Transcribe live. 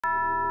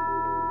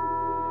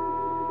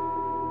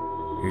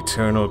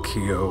Eternal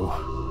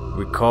Kyo,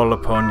 we call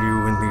upon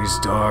you in these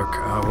dark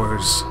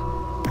hours.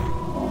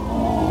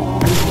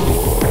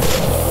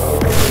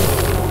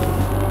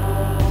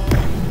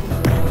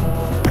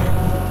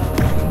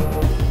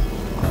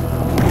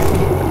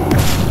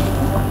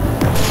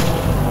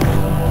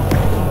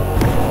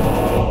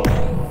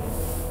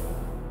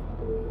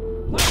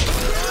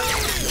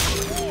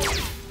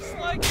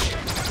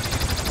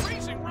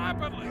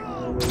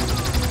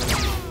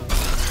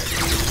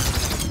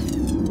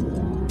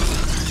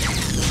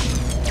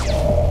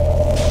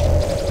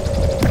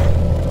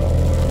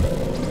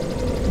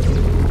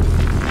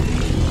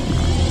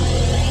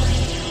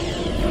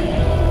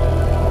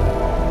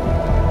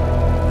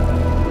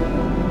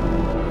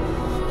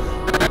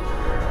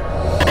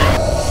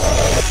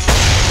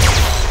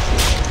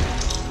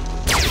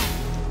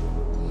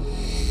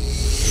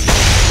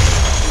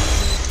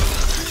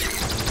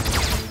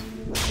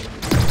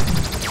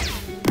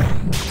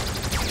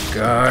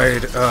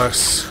 Guide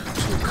us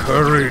to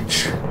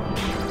courage,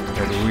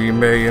 that we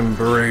may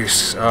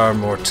embrace our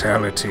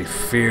mortality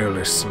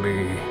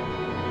fearlessly.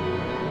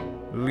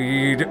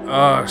 Lead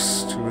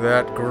us to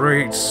that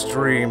great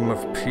stream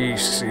of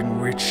peace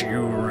in which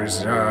you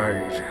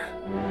reside.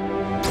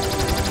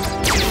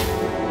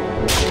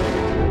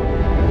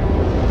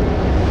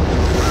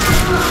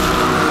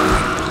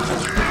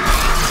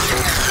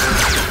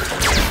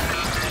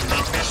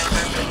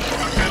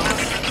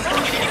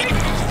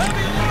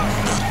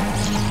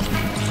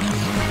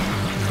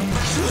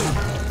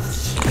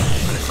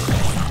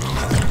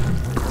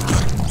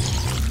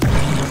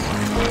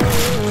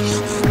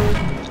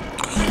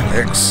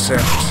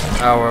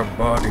 Accept our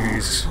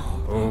bodies,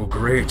 O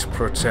great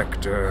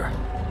protector,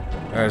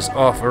 as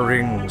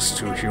offerings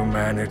to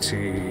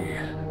humanity.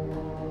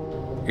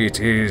 It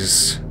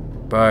is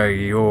by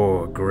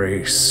your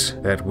grace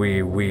that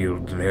we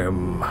wield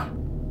them.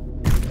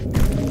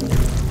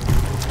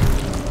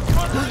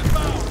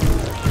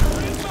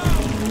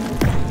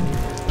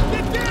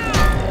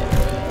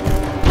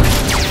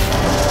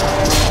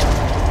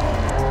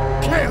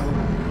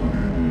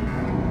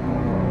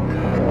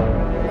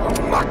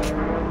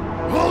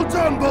 Hold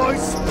on,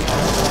 boys!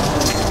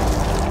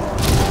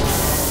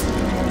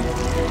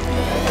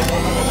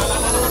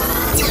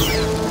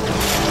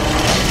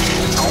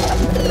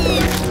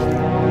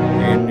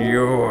 In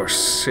your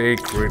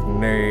sacred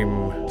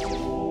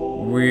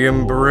name, we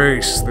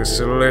embrace the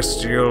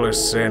celestial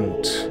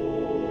ascent.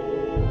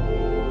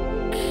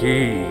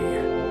 Ki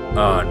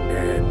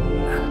Anen.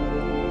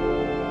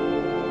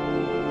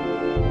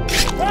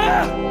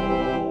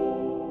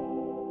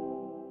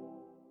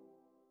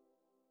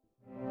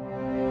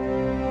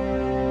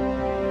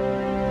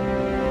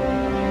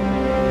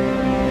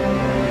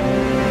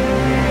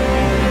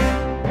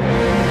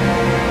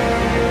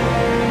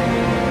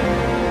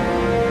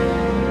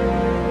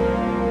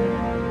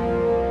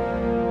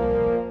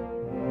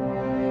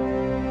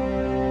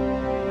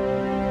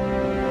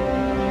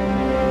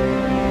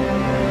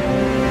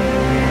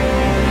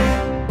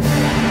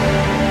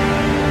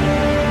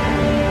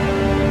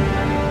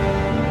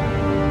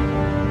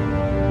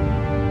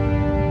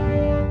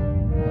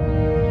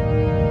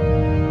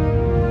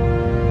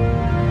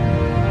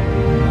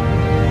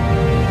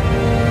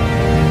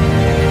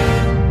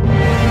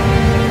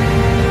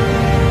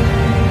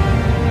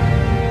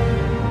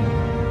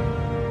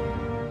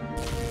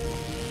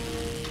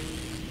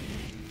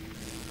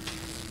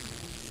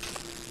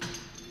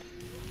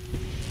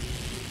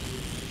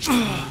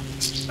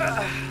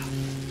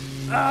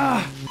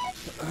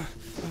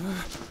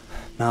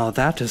 Now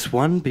that is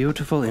one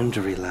beautiful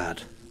injury,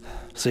 lad.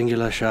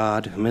 Singular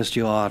shard, missed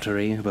your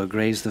artery, but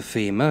grazed the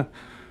femur.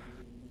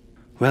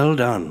 Well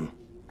done.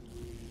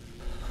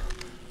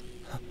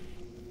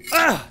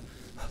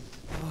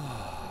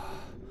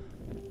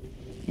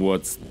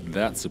 What's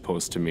that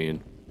supposed to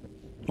mean?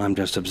 I'm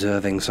just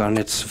observing, son.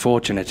 It's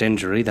fortunate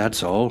injury,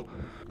 that's all.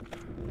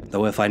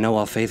 Though if I know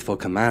our faithful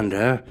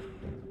commander,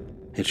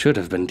 it should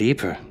have been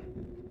deeper.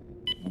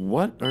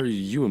 What are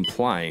you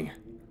implying?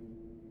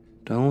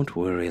 Don't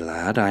worry,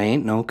 lad. I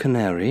ain't no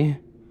canary.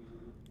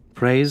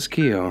 Praise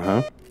Kyo,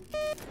 huh?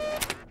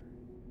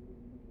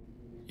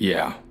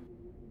 Yeah.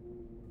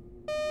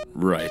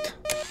 Right.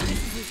 This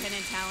is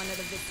Lieutenant Talon of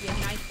the Vizier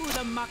Knife. Who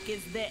the muck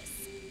is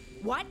this?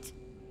 What?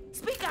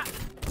 Speak up!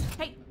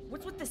 Hey,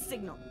 what's with this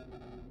signal?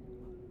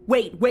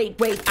 Wait.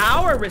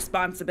 Our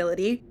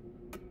responsibility?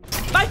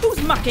 By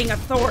whose mucking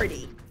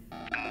authority?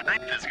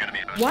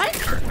 What?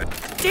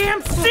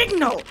 Damn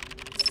signal!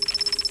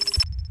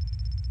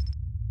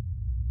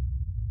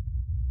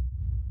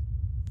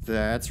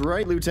 That's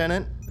right,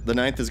 Lieutenant. The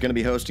 9th is going to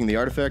be hosting the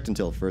artifact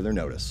until further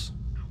notice.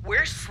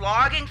 We're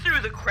slogging through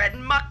the cred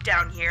and muck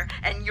down here,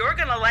 and you're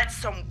gonna let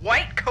some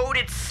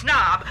white-coated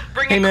snob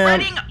bring Hey a man,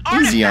 credding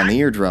artifact. easy on the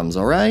eardrums,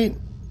 alright?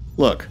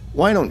 Look,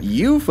 why don't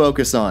you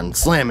focus on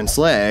slamming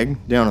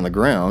slag down on the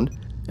ground,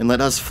 and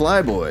let us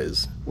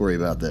flyboys worry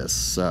about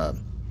this,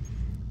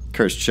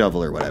 cursed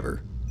shovel or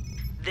whatever.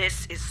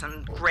 This is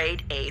some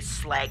grade A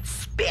slag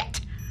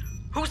spit.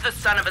 Who's the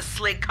son of a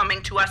slig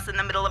coming to us in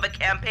the middle of a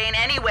campaign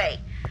anyway?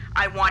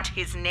 I want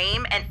his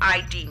name and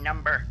ID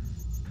number.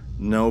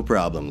 No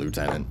problem,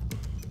 Lieutenant.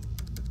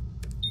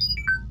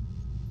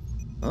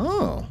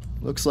 Oh,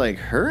 looks like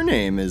her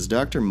name is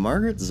Dr.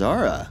 Margaret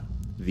Zara,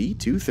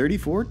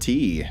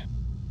 V234T.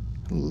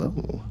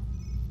 Hello.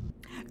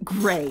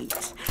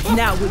 Great.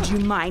 Now would you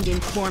mind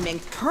informing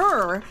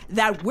her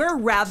that we're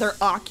rather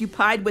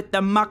occupied with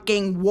the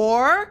mucking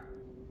war?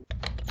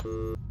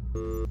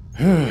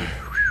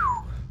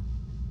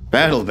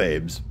 Battle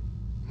babes.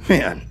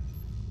 Man.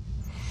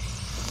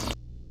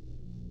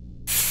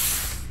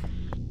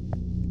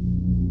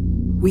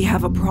 We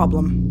have a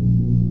problem.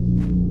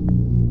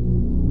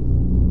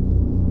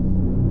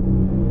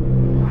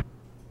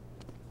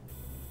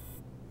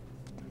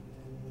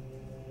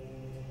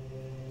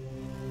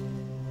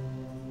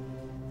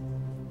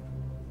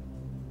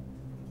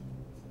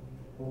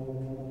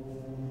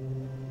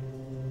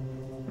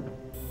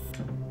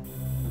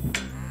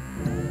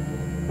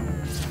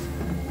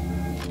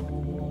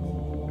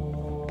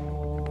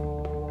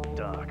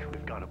 Doc,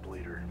 we've got a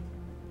bleeder.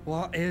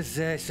 What is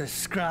this, a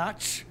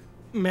scratch?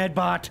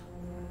 Medbot.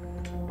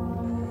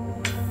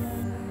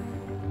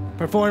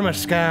 Perform a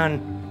scan.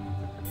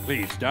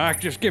 Please, Doc,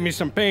 just give me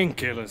some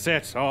painkillers,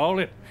 that's all.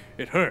 It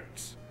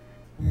hurts.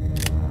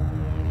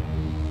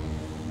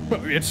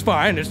 But it's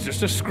fine, it's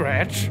just a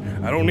scratch.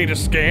 I don't need a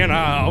scan,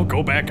 I'll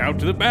go back out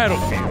to the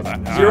battlefield.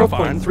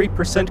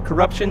 0.3%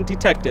 corruption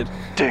detected.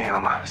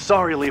 Damn.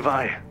 Sorry,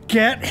 Levi.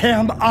 Get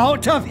him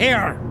out of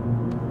here!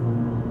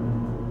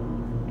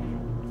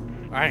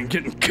 I ain't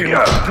getting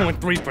killed for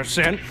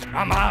 0.3%.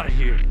 I'm out of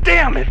here.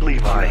 Damn it,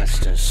 Levi.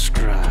 Just a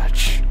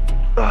scratch.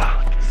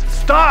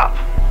 Stop!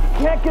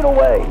 Can't get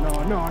away.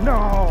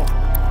 No.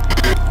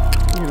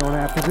 You don't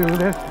have to do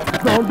this.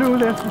 Don't do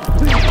this.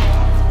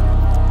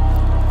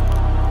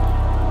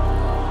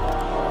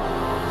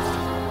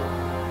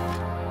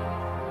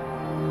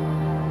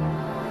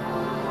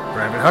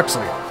 Private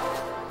Huxley.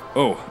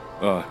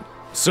 Oh,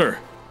 sir.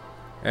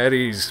 At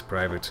ease,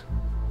 Private.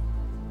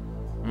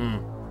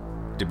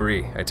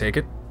 Debris, I take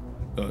it?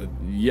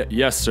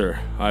 Yes, sir.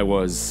 I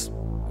was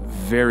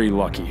very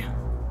lucky.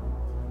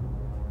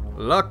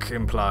 Luck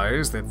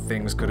implies that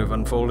things could have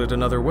unfolded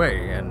another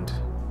way, and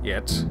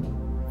yet,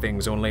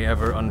 things only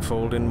ever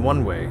unfold in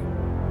one way.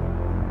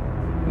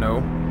 No?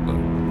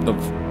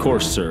 Of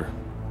course, sir.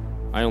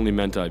 I only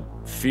meant I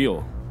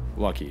feel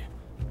lucky,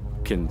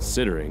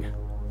 considering.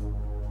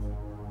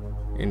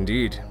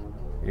 Indeed.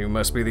 You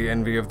must be the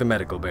envy of the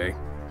medical bay.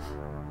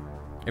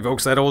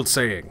 Evokes that old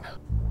saying,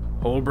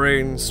 whole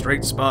brain,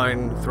 straight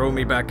spine, throw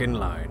me back in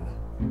line.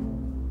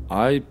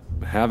 I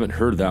haven't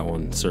heard that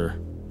one, sir.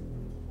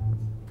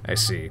 I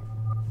see.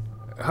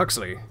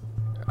 Huxley,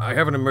 I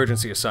have an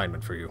emergency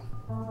assignment for you.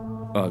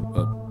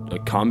 A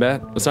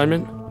combat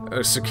assignment?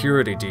 A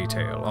security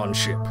detail on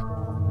ship.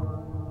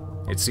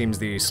 It seems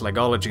the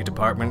Slagology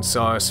department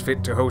saw us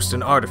fit to host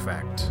an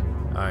artifact.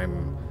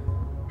 I'm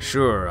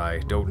sure I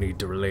don't need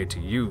to relay to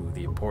you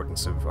the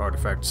importance of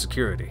artifact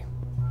security.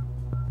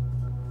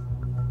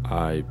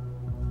 I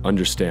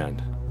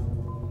understand.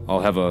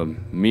 I'll have a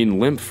mean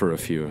limp for a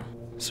few,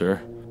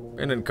 sir.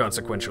 An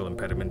inconsequential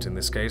impediment in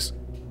this case.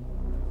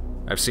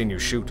 I've seen you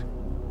shoot.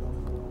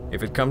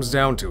 If it comes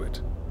down to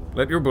it,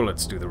 let your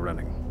bullets do the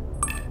running.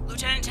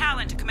 Lieutenant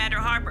Talon to Commander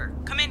Harper.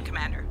 Come in,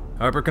 Commander.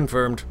 Harper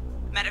confirmed.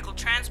 Medical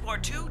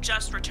Transport 2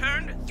 just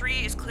returned. 3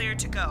 is cleared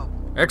to go.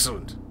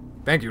 Excellent.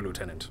 Thank you,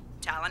 Lieutenant.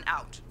 Talon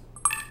out.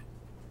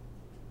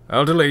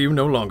 I'll delay you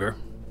no longer.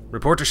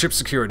 Report to ship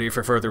security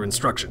for further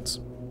instructions.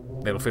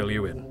 They'll fill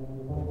you in.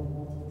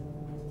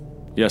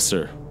 Yes,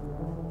 sir.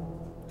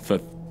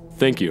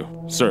 Thank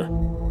you, sir.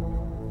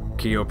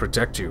 Keo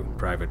protect you,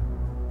 Private.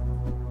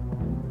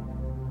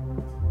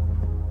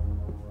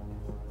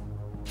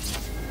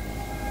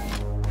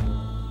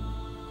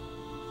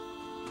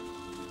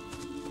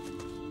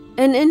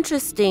 An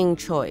interesting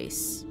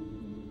choice.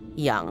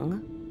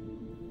 Young.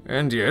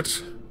 And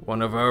yet,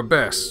 one of our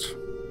best.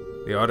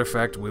 The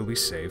artifact will be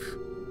safe.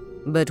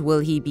 But will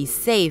he be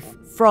safe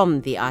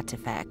from the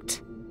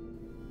artifact?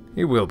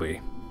 He will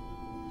be.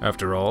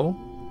 After all,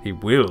 he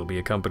will be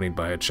accompanied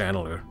by a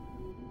channeler.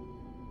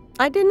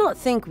 I did not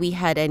think we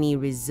had any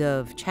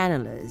reserve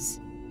channelers.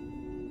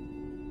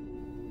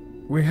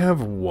 We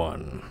have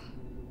one.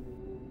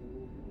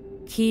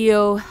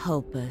 Keo,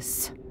 help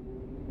us.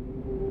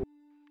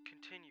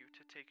 Continue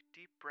to take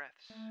deep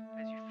breaths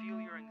as you feel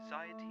your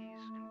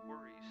anxieties and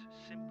worries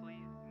simply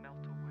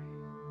melt away.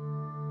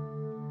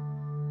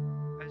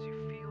 As you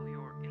feel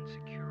your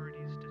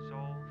insecurities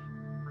dissolve,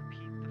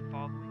 repeat the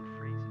following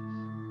phrases.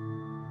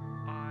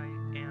 I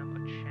am a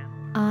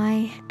channeler.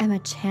 I am a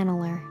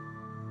channeler.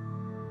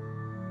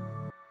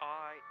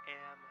 I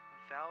am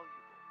valuable.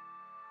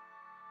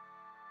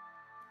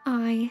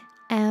 I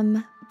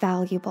am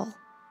valuable.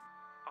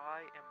 I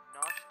am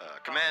not...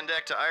 Command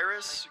deck to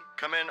Iris.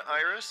 Come in,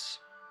 Iris.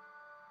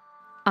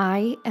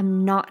 I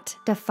am not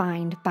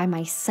defined by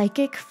my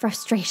psychic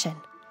frustration.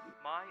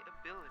 My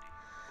ability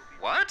will be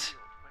What?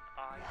 revealed when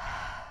I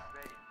am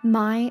ready.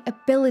 My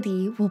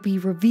ability will be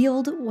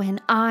revealed when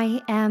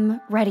I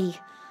am ready.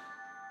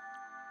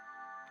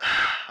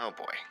 Oh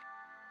boy.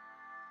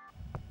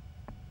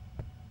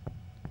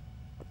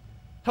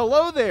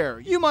 Hello there!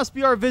 You must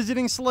be our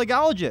visiting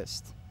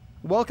slagologist.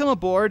 Welcome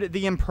aboard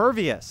the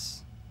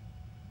Impervious.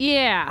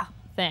 Yeah,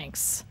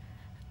 thanks.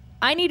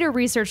 I need a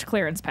research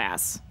clearance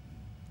pass.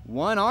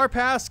 1R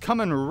pass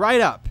coming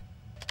right up.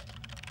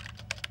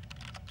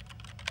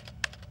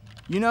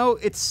 You know,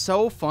 it's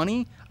so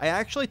funny. I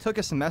actually took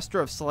a semester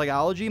of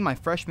slagology my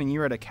freshman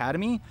year at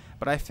Academy,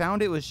 but I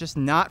found it was just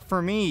not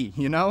for me,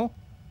 you know?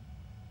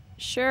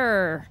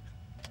 Sure.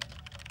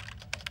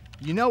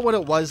 You know what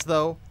it was,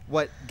 though?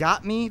 What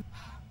got me?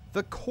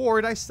 The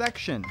core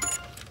dissection.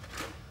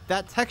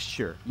 That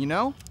texture, you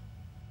know?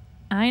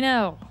 I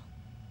know.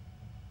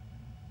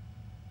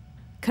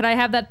 Could I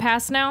have that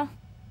pass now?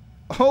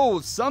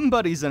 Oh,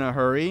 somebody's in a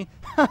hurry.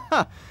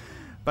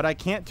 But I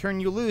can't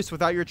turn you loose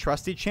without your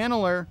trusty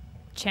channeler.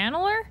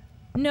 Channeler?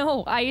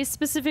 No, I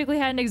specifically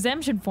had an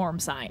exemption form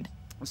signed.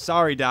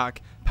 Sorry,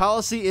 Doc.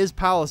 Policy is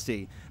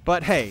policy.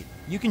 But hey,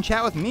 you can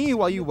chat with me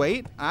while you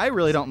wait. I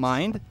really don't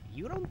mind.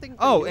 You don't think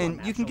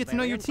and you can get to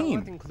know your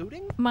team.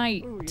 My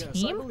yes,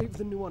 team? I believe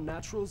the new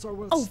unnaturals are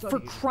worth Oh,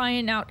 studying. for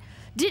crying out.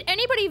 Did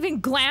anybody even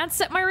glance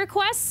at my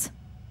requests?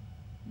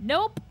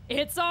 Nope,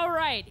 it's all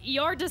right.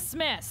 You're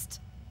dismissed.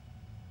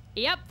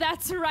 Yep,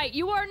 that's right.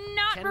 You are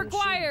not Can she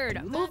required.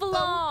 do that, Move though?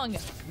 along.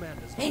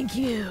 Commander's Thank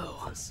you.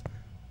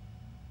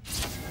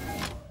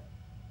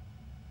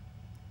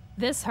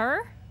 This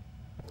her?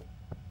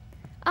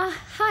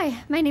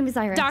 Hi, my name is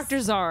Iris. Dr.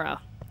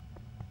 Zara.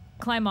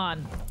 Climb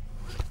on.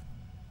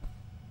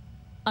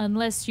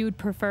 Unless you'd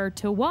prefer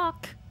to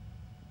walk.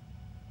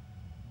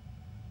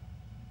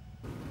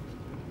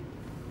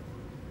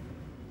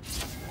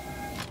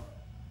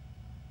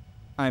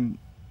 I'm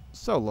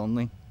so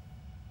lonely.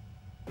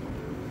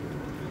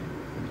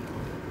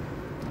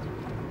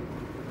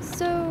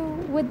 So,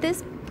 would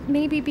this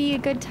maybe be a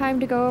good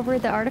time to go over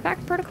the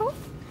artifact protocol?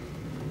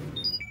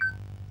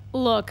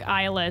 Look,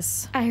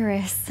 Ilis.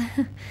 Iris.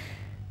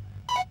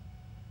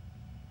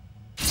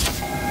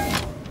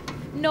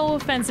 No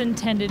offense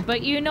intended,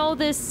 but you know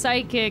this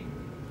psychic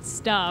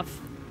stuff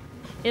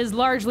is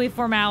largely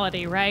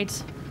formality,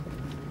 right?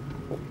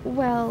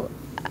 Well,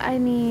 I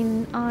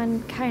mean, on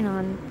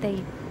Kainon,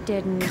 they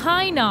didn't.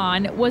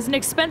 Kainon was an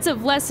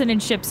expensive lesson in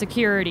ship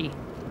security.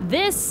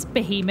 This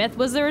behemoth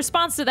was the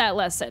response to that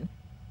lesson.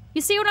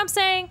 You see what I'm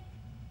saying?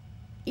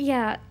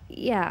 Yeah.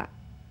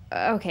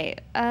 Okay,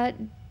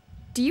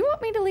 do you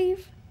want me to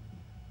leave?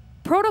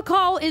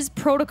 Protocol is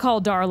protocol,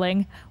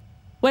 darling.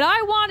 What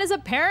I want is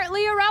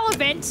apparently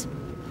irrelevant.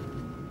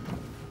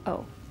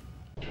 Oh.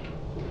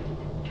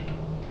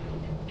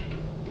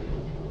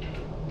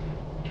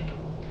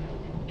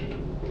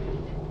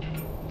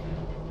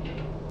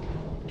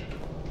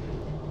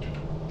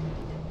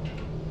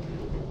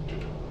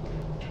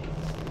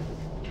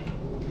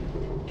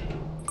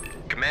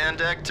 Command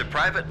deck to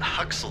Private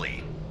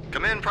Huxley.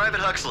 Come in, Private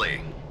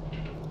Huxley.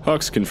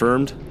 Hux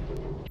confirmed.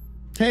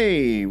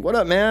 Hey, what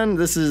up, man?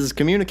 This is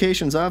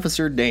Communications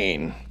Officer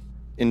Dane.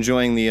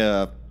 Enjoying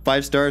the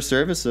 5-star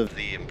service of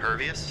the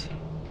Impervious?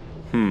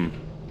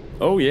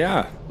 Oh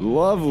yeah,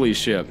 lovely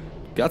ship.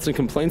 Got some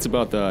complaints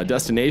about the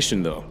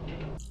destination though.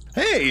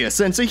 Hey, a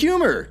sense of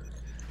humor!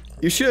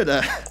 You should,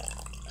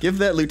 give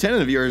that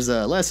lieutenant of yours,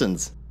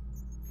 lessons.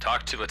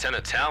 Talk to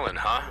Lieutenant Talon,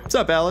 huh? What's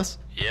up, Alice?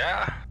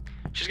 Yeah.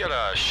 She's got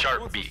a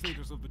sharp beak.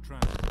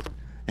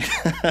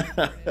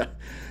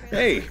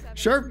 Hey,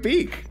 sharp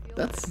beak.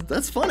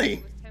 That's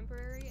funny.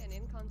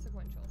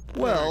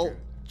 Well,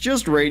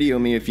 just radio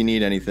me if you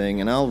need anything,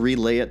 and I'll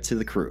relay it to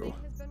the crew.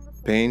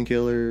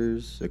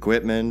 Painkillers,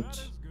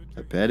 equipment,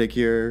 a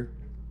pedicure.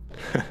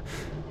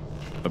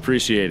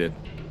 Appreciate it.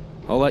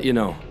 I'll let you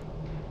know.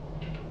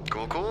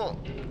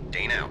 Cool.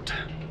 Dane out.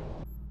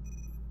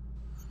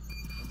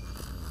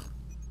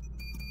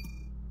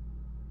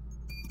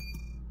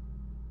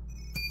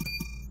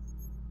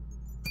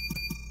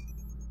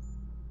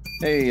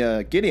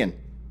 Hey, Gideon.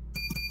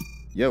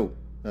 Yo,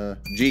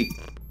 G.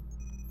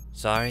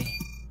 Sorry?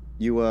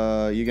 You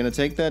gonna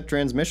take that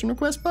transmission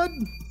request, bud?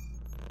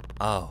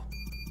 Oh.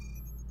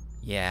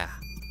 Yeah.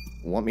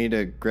 Want me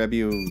to grab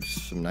you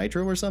some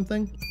nitro or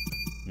something?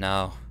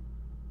 No.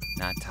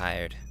 Not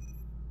tired.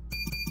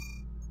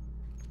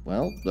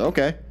 Well,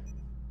 okay.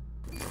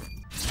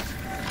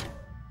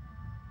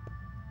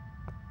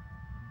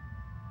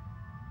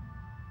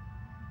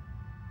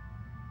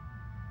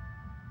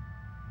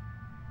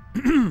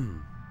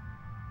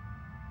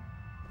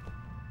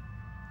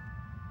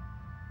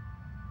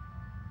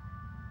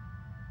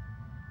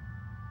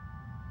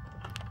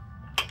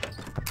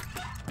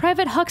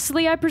 Private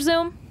Huxley, I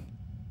presume?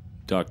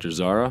 Dr.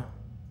 Zara?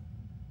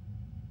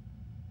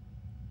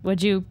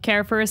 Would you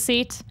care for a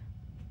seat?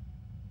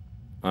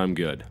 I'm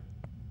good.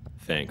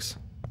 Thanks.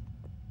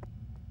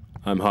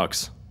 I'm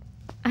Hux.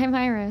 I'm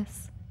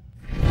Iris.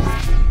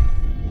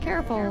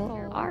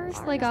 Careful, our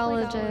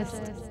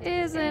slagologist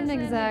isn't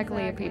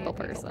exactly a people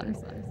person.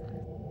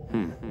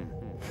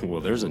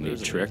 Well, there's a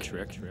neat trick.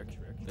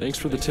 Thanks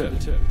for the tip.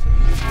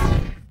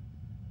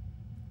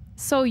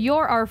 So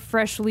you're our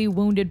freshly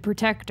wounded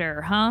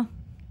protector, huh?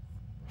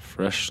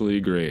 Freshly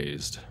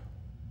grazed.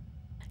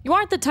 You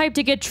aren't the type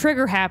to get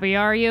trigger happy,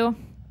 are you?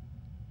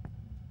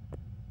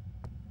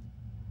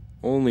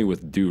 Only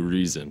with due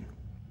reason,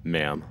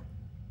 ma'am.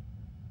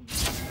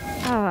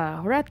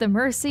 Ah, we're at the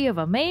mercy of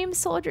a maimed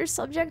soldier's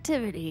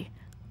subjectivity.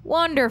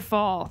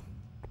 Wonderful.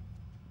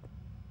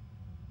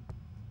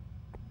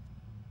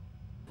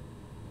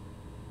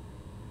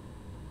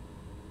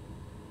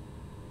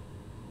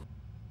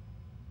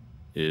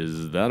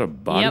 Is that a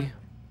body? Yep.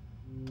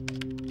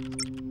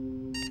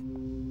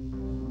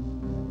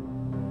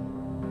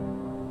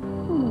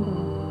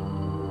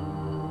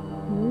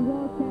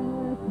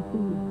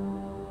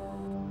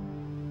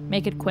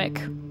 Make it quick.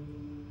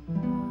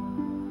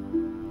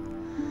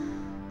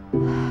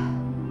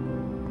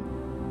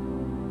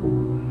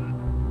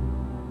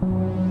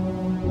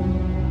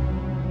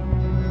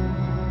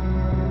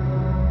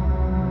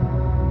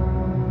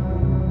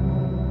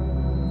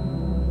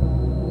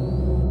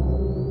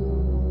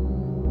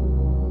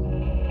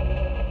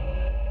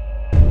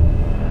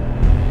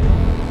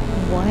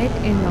 What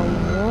in the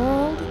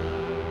world?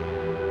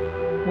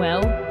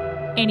 Well,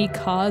 any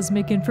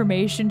cosmic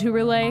information to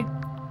relay?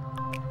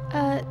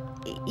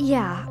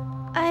 Yeah.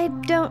 I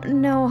don't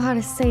know how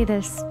to say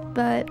this,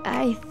 but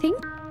I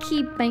think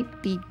he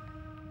might be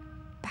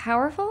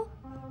powerful?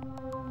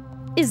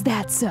 Is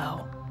that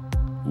so?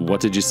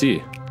 What did you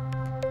see?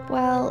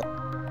 Well,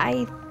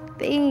 I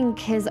think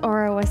his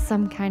aura was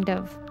some kind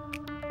of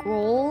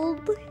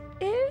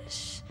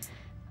gold-ish,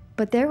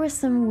 but there was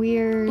some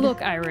weird...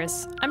 Look,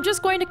 Iris, I'm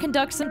just going to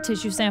conduct some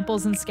tissue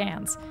samples and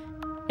scans.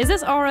 Is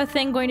this aura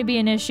thing going to be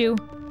an issue?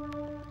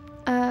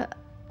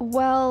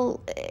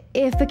 Well,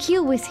 if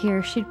Akil was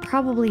here, she'd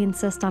probably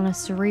insist on a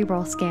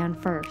cerebral scan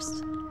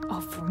first. Oh,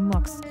 for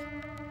mucks.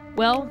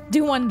 Well,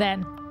 do one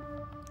then.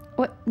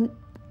 What,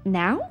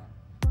 now?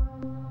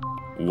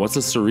 What's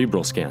a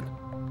cerebral scan?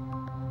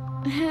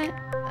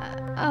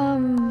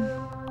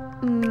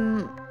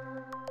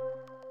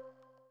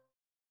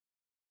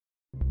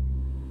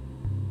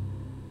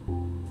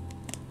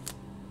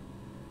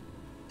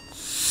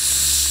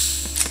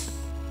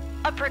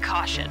 A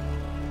precaution.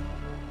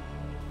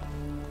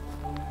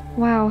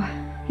 Wow,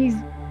 he's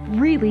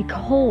really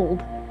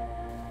cold.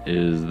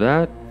 Is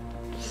that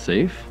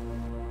safe?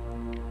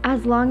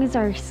 As long as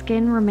our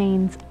skin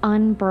remains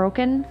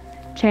unbroken,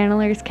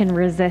 channelers can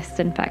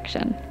resist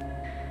infection.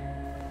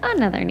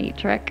 Another neat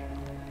trick.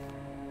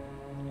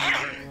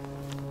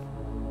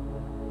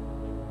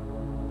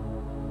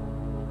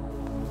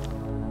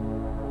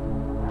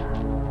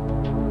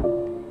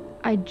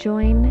 I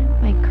join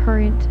my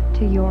current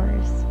to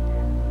yours.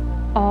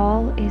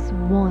 All is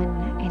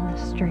one in the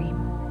stream.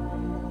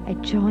 I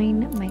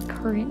join my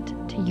current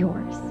to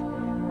yours.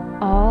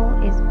 All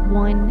is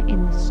one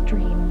in the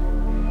stream.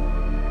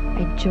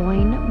 I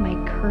join my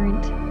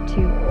current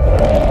to...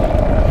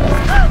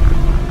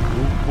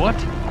 What?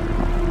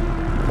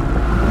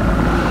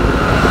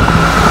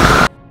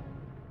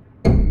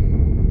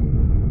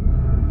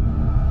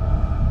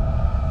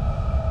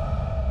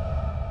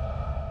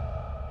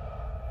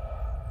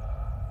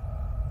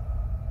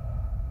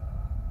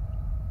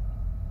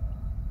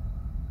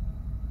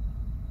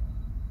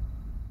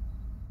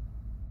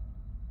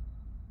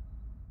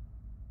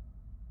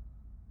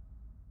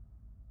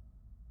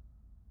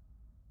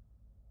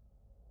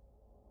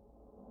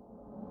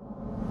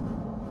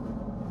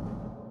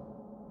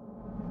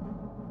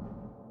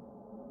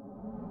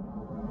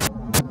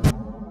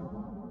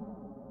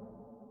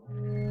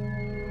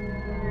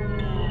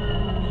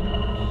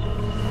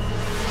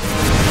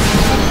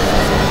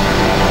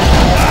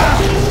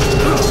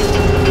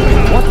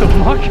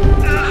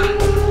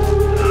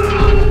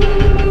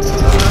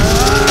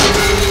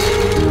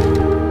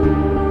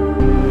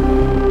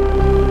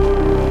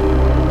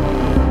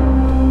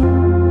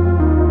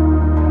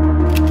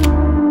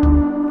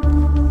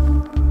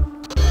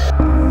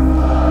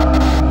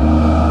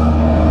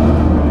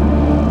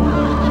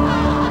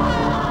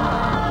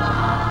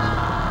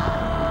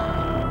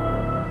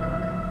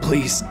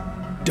 Please,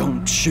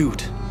 don't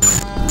shoot.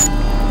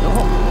 No.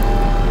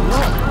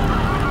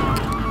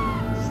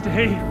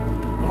 Stay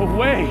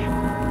away.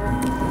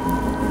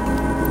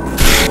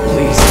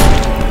 Please.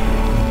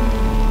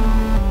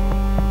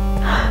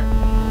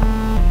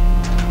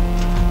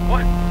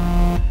 What?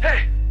 Hey!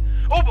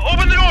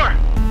 Open the door!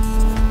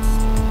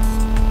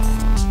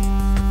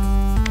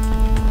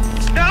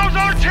 Now's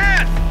our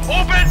chance!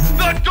 Open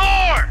the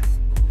door!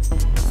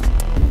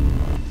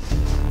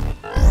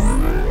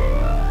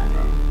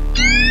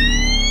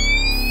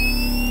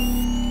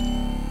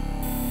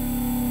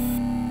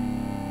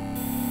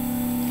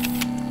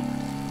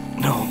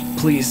 No,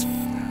 please.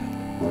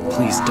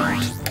 Please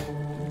don't.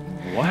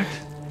 What?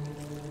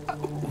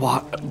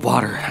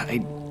 Water.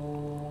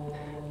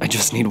 I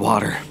just need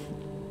water.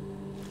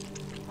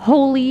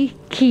 Holy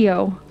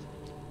Keo.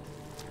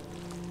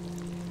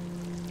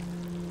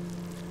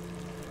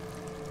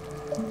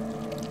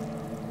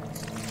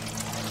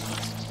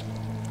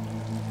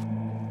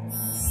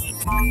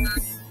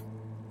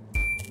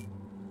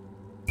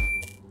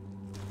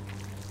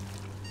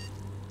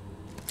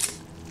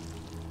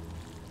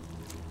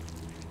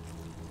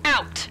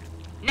 out!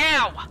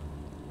 Now!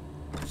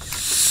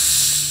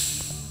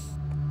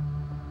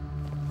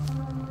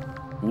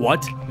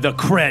 What the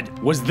cred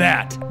was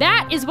that?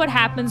 That is what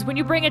happens when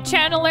you bring a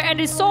channeler and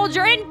his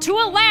soldier into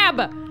a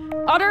lab!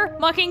 Utter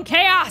mucking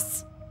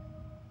chaos!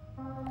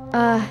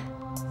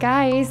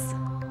 Guys.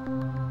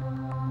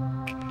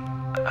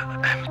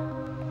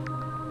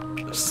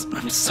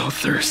 I'm so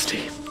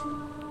thirsty.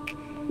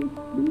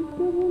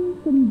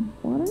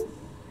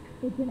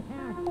 It's an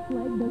act.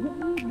 Slade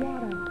doesn't need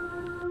water.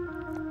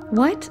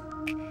 What?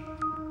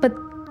 But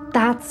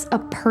that's a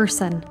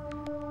person.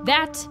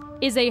 That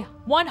is a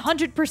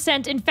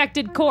 100%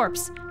 infected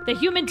corpse. The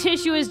human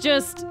tissue is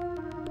just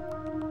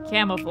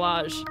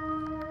camouflage.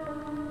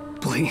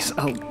 Please,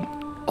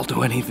 I'll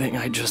do anything.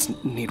 I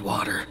just need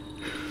water.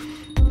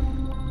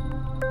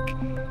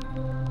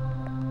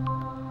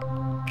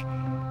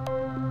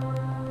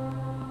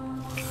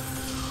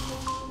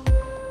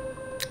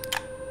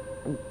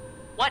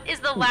 What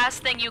is the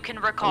last thing you can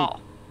recall?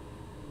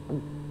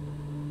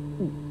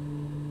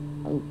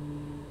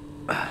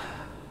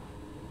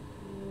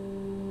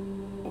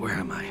 Where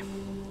am I?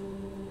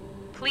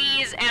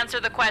 Please answer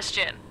the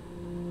question.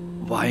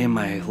 Why am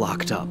I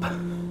locked up?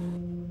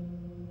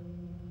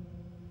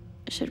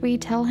 Should we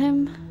tell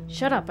him?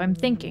 Shut up, I'm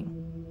thinking.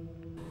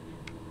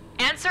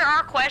 Answer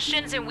our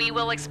questions and we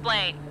will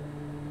explain.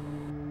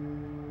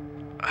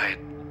 I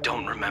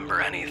don't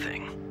remember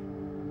anything.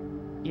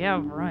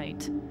 Yeah,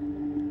 right.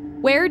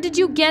 Where did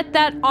you get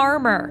that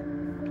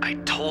armor? I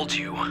told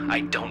you,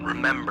 I don't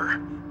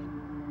remember.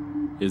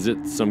 Is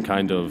it some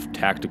kind of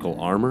tactical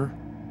armor?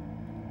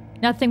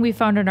 Nothing we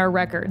found in our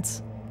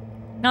records.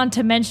 Not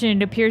to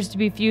mention it appears to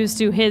be fused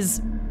to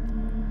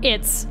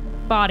its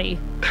body.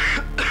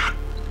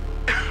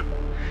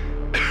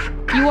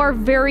 You are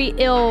very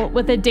ill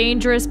with a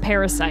dangerous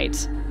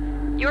parasite.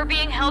 You're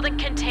being held in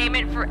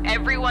containment for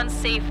everyone's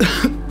safety.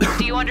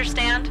 Do you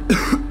understand?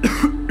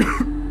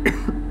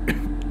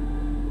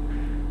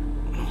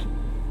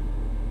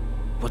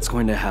 What's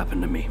going to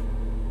happen to me?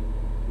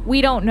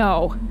 We don't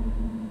know.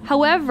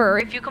 However,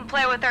 If you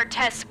comply with our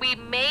tests, we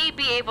may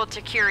be able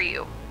to cure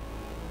you.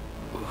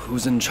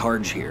 Who's in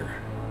charge here?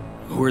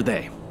 Who are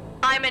they?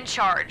 I'm in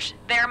charge.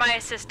 They're my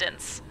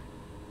assistants.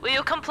 Will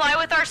you comply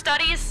with our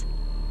studies?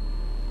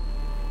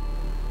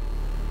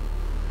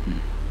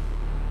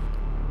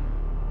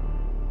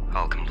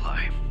 I'll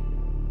comply.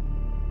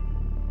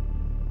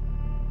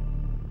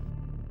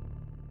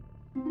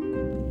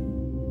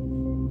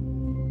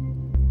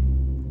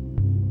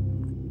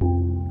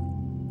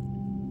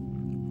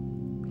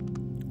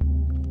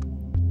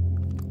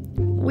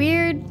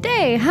 Weird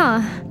day,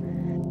 huh?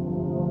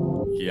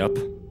 Yep.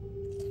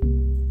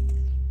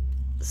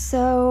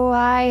 So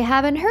I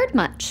haven't heard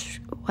much.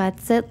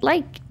 What's it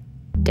like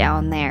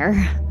down there?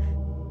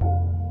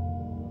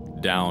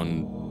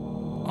 Down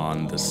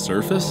on the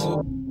surface?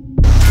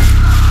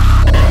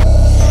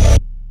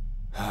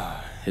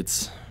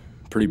 It's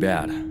pretty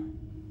bad.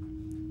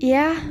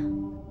 Yeah?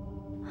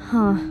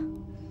 Huh.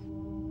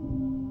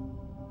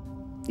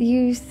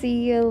 You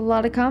see a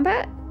lot of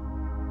combat?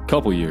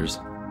 Couple years.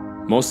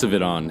 Most of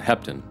it on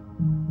Hepton.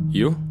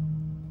 You?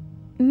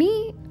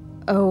 Me?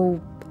 Oh,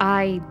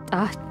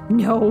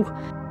 no.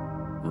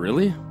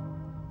 Really?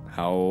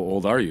 How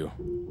old are you?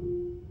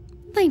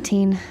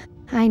 19.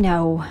 I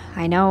know.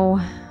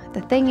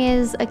 The thing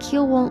is,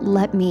 Akil won't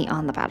let me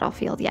on the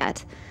battlefield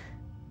yet.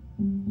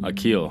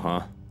 Akil,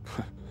 huh?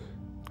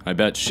 I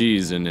bet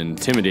she's an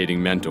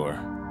intimidating mentor.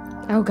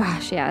 Oh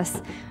gosh,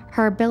 yes.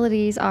 Her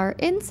abilities are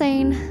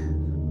insane.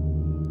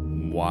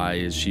 Why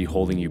is she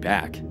holding you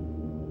back?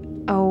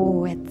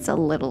 Oh, it's a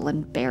little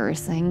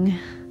embarrassing.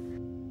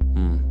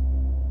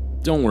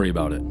 Don't worry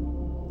about it.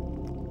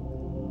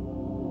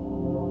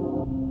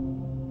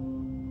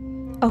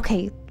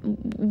 Okay,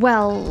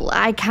 well,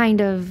 I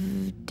kind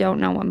of don't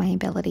know what my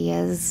ability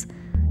is.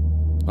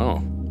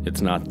 Oh,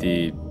 it's not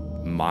the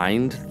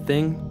mind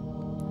thing?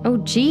 Oh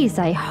geez,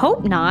 I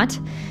hope not.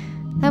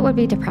 That would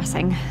be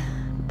depressing.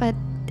 But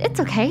it's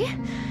okay.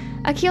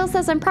 Akil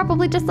says I'm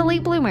probably just a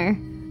late bloomer.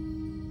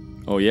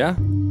 Oh yeah?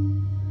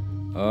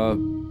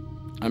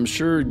 I'm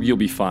sure you'll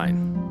be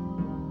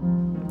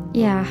fine.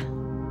 Yeah.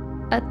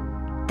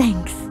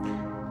 Thanks.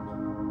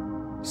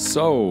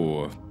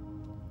 So,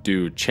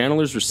 do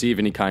channelers receive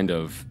any kind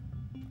of,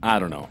 I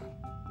don't know,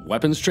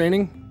 weapons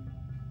training?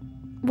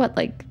 What,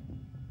 like,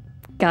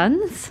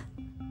 guns?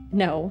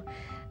 No.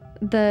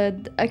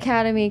 The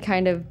Academy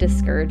kind of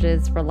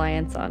discourages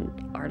reliance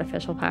on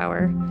artificial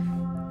power.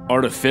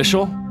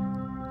 Artificial?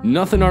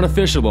 Nothing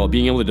artificial about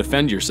being able to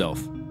defend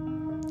yourself.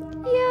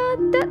 Yeah,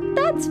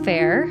 that's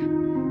fair.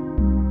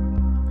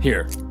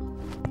 Here.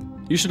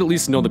 You should at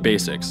least know the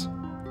basics.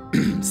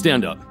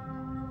 Stand up.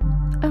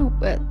 Oh,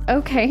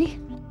 okay.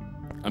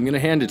 I'm gonna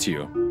hand it to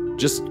you.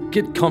 Just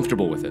get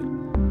comfortable with it.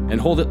 And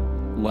hold it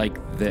like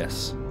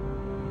this.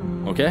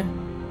 Okay?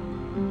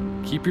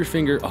 Keep your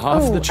finger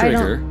off the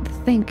trigger. I don't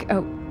think...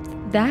 Oh,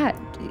 that...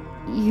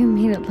 You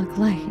made it look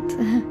light.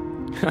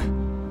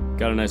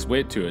 Got a nice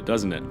weight to it,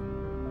 doesn't it?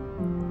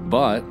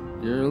 But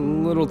you're a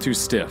little too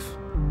stiff.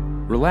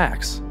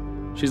 Relax.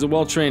 She's a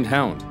well-trained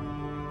hound.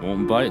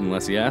 Won't bite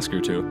unless you ask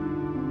her to.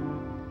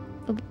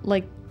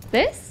 Like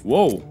this?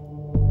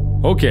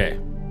 Whoa. Okay.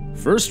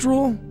 First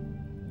rule,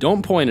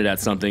 don't point it at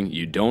something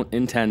you don't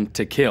intend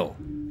to kill.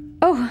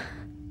 Oh,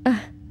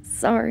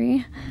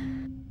 sorry.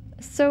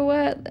 So,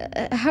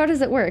 how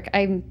does it work?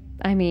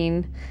 I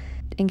mean,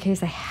 in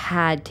case I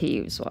had to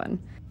use one.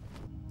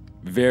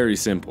 Very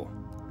simple.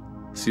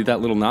 See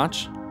that little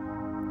notch?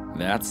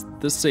 That's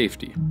the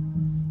safety.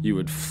 You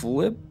would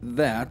flip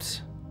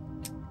that,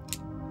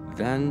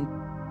 then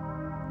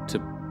to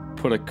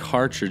put a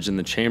cartridge in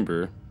the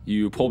chamber,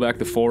 you pull back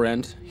the fore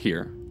end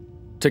here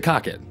to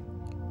cock it.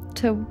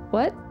 To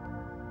what?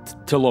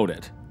 To load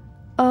it.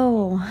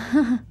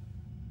 Oh.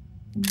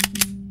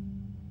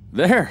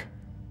 There.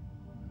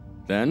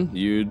 Then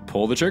you'd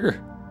pull the trigger.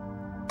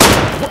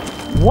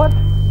 What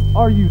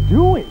are you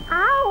doing?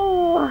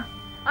 Ow!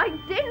 I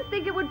didn't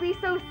think it would be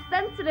so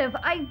sensitive.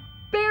 I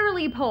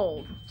barely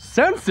pulled.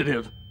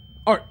 Sensitive?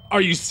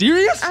 Are you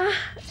serious?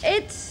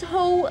 It's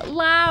so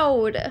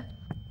loud.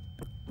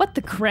 What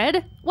the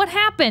cred? What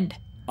happened?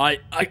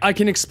 I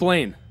can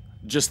explain.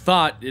 Just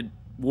thought it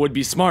would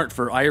be smart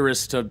for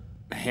Iris to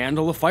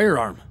handle a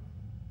firearm.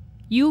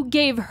 You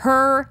gave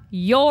her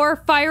your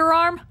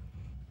firearm?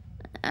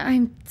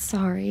 I'm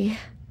sorry.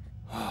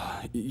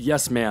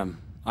 Yes,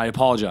 ma'am. I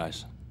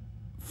apologize.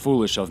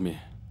 Foolish of me.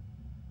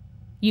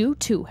 You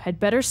two had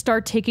better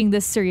start taking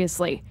this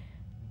seriously.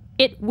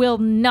 It will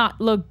not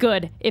look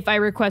good if I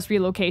request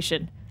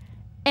relocation.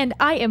 And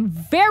I am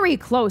very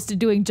close to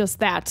doing just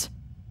that.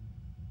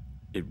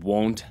 It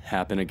won't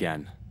happen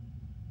again.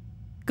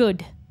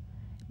 Good.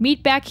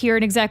 Meet back here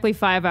in exactly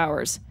 5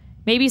 hours.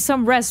 Maybe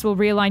some rest will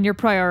realign your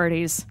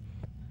priorities.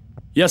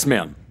 Yes,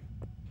 ma'am.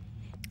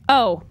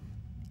 Oh,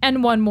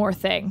 and one more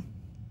thing.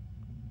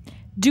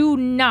 Do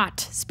not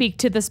speak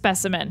to the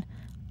specimen.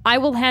 I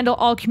will handle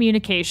all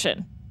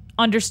communication.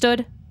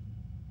 Understood?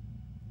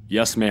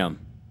 Yes, ma'am.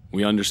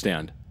 We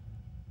understand.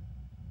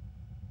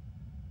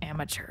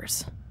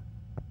 Amateurs.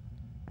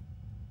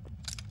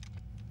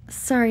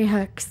 Sorry,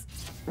 Hux.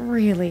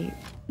 Really,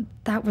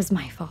 that was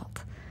my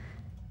fault.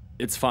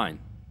 It's fine.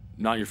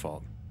 Not your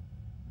fault.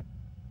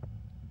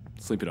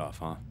 Sleep it off,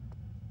 huh?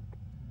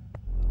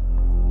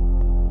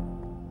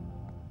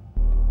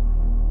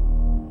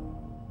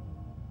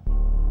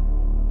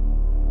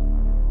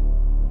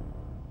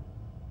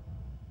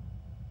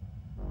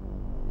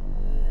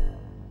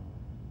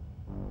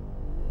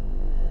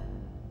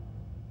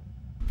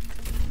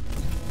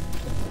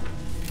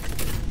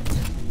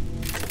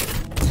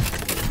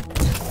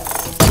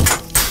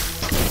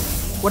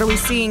 What are we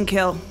seeing,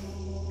 Kill?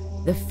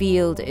 The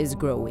field is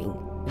growing.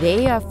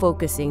 They are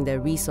focusing their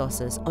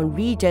resources on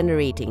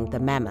regenerating the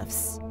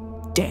mammoths.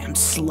 Damn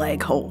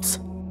slag holes.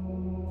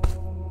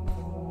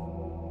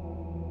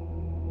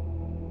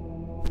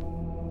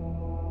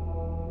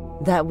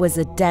 That was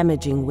a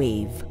damaging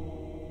wave.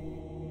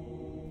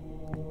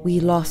 We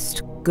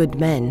lost good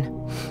men.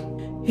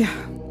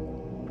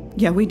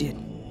 Yeah, we did.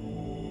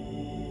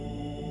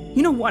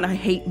 You know what I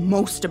hate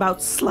most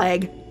about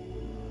slag?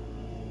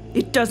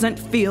 It doesn't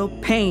feel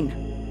pain.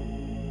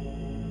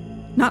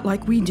 Not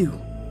like we do.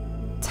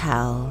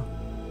 Tal.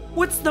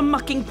 What's the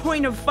mucking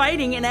point of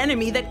fighting an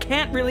enemy that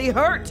can't really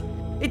hurt?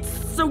 It's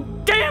so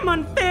damn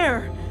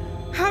unfair.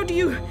 How do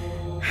you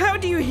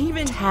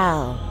even...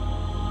 Tal.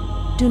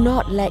 Do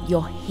not let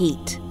your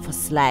hate for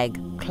slag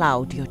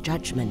cloud your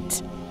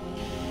judgment.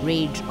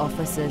 Rage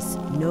offers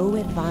no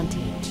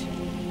advantage.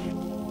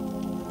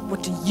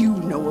 What do you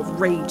know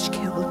of rage,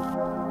 Kill?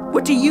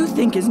 What do you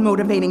think is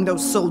motivating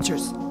those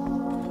soldiers?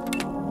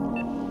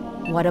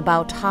 What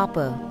about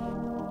Harper?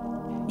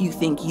 You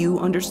think you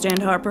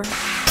understand Harper?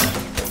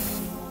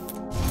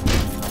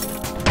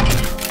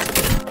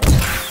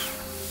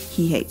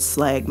 He hates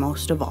slag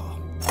most of all.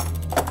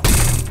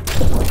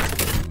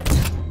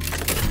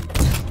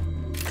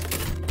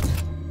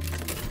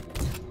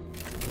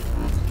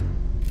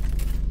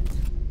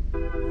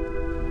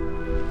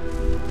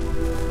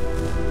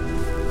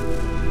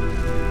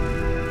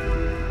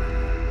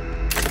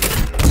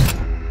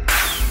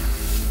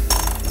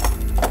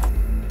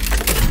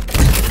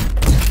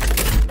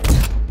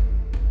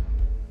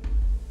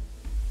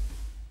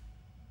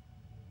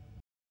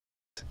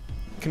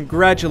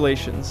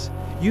 Congratulations!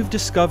 You've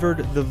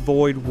discovered The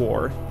Void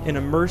War, an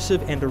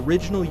immersive and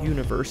original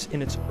universe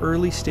in its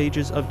early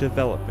stages of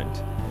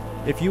development.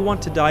 If you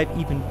want to dive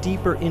even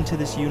deeper into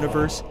this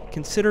universe,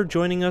 consider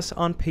joining us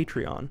on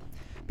Patreon.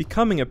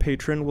 Becoming a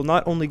patron will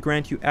not only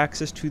grant you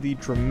access to the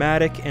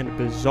dramatic and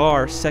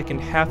bizarre second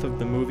half of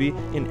the movie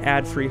in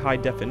ad-free high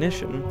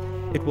definition,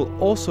 it will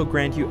also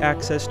grant you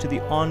access to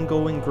the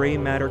ongoing Grey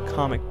Matter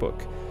comic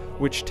book,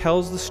 which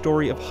tells the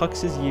story of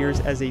Hux's years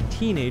as a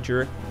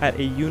teenager at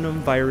a Unum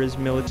Vires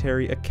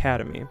military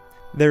academy.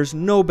 There's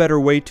no better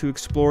way to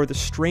explore the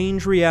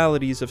strange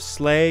realities of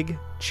slag,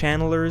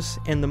 channelers,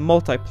 and the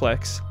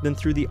multiplex than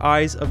through the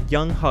eyes of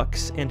young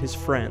Hux and his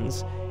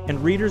friends,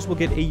 and readers will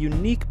get a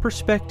unique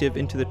perspective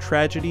into the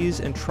tragedies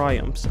and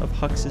triumphs of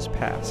Hux's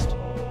past.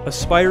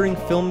 Aspiring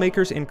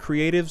filmmakers and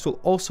creatives will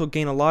also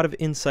gain a lot of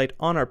insight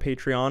on our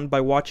Patreon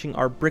by watching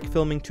our brick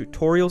filming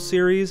tutorial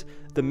series,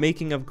 the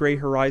Making of Grey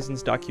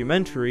Horizons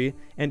documentary,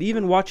 and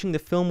even watching the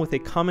film with a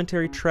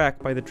commentary track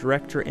by the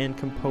director and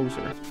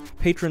composer.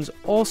 Patrons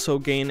also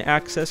gain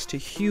access to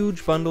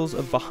huge bundles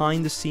of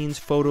behind-the-scenes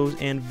photos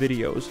and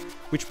videos,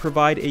 which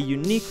provide a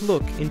unique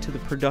look into the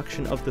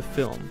production of the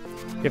film.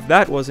 If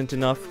that wasn't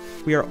enough,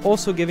 we are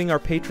also giving our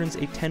patrons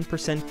a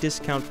 10%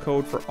 discount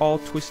code for all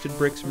Twisted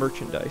Bricks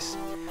merchandise.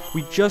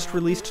 We just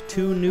released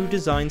 2 new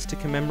designs to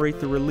commemorate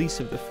the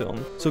release of the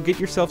film, so get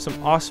yourself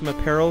some awesome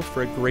apparel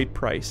for a great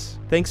price.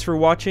 Thanks for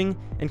watching,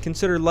 and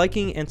consider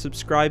liking and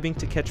subscribing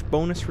to catch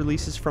bonus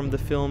releases from the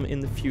film in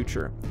the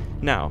future.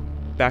 Now,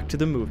 back to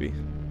the movie.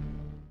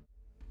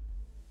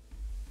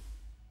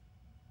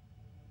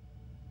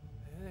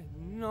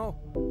 No.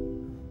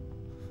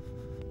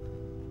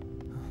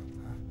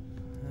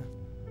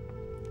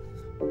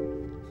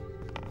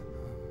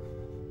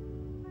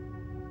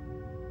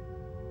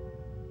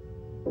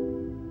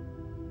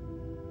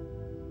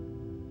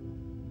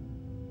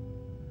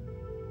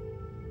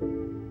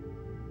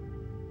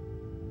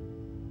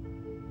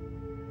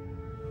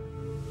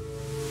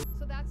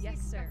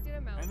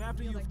 And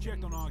after you've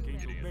checked on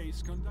Archangel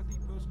Base, conduct a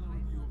personal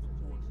review of the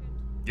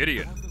coordinates.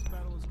 Gideon,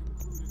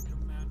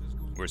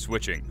 we're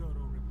switching.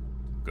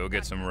 Go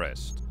get some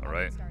rest, all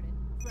right?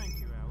 Thank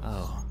you,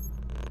 Alice.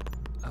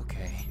 Oh.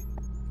 Okay.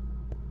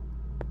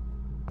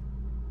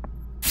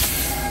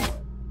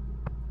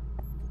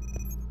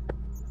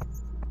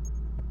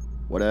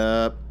 What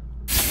up?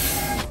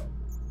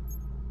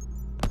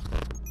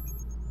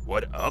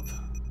 What up?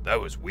 That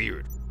was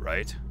weird,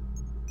 right?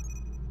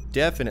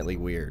 Definitely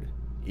weird.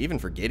 Even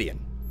for Gideon.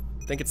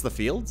 Think it's the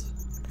fields?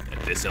 At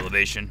this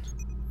elevation?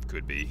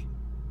 Could be.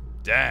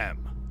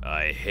 Damn,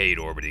 I hate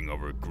orbiting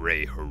over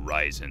gray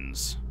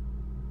horizons.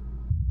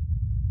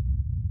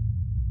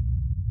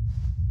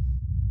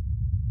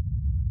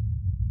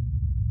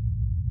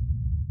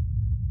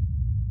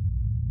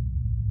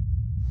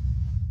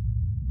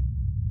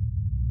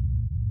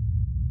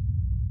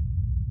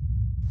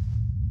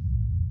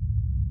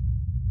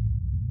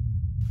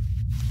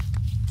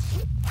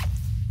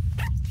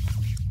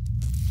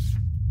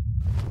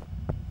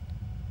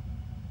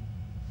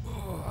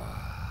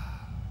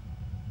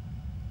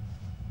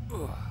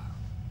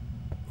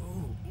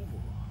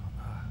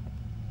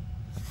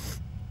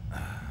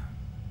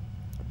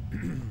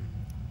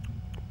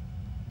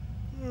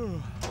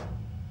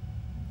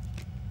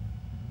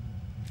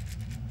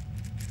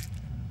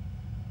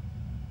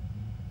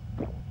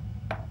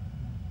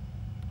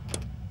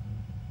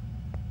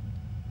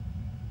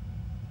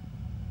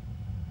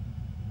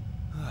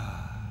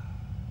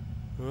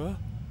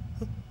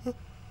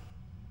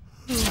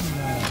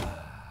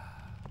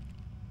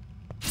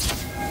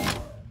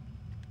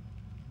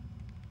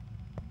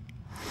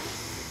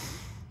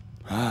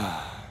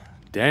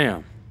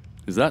 Damn.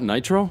 Is that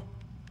nitro?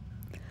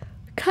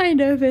 Kind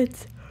of.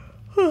 It's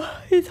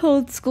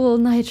old school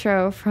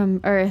nitro from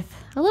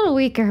Earth. A little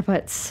weaker,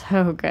 but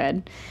so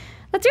good.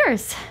 That's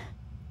yours.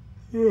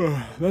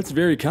 That's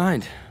very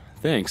kind.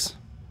 Thanks.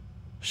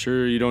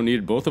 Sure you don't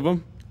need both of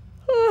them?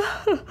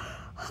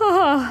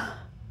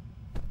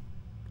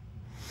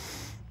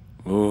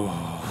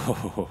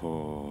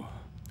 Oh.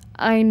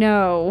 I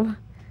know.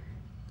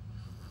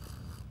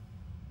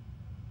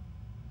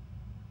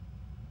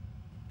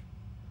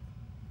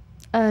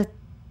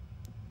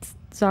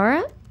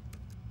 Zara?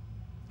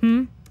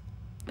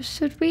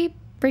 Should we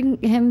bring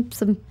him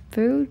some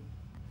food?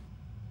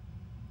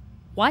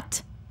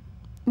 What?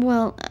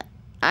 Well,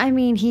 I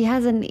mean, he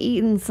hasn't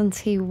eaten since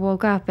he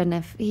woke up, and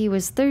if he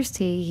was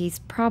thirsty, he's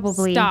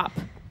probably... Stop.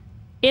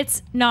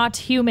 It's not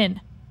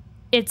human.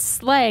 It's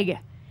Slag.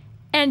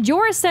 And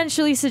you're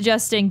essentially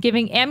suggesting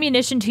giving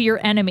ammunition to your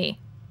enemy.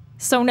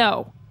 So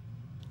no.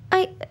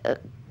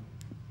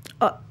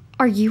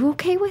 Are you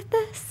okay with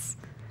this?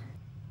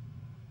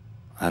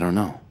 I don't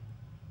know.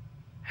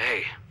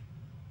 Hey.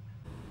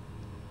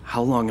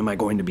 How long am I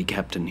going to be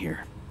kept in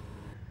here?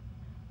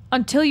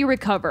 Until you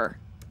recover.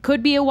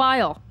 Could be a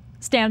while.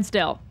 Stand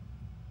still.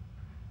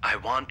 I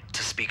want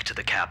to speak to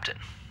the captain.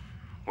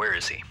 Where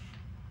is he?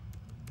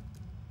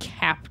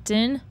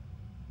 Captain?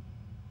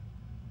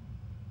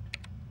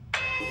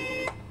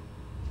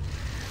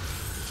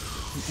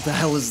 What the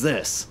hell is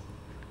this?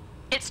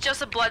 It's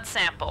just a blood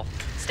sample.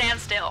 Stand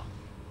still.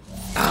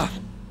 Ah!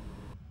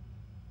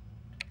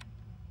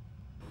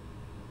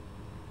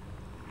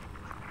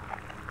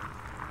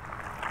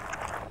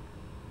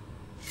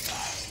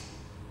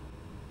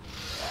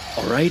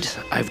 All right,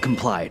 I've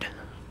complied.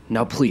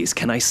 Now please,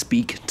 can I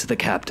speak to the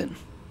captain?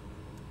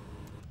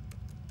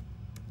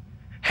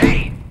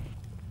 Hey!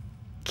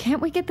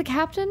 Can't we get the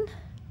captain?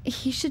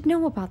 He should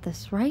know about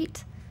this,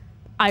 right?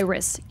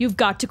 Iris, you've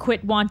got to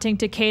quit wanting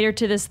to cater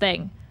to this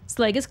thing.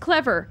 Slag is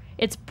clever.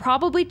 It's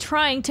probably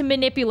trying to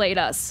manipulate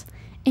us.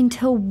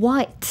 Into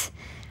what?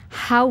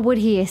 How would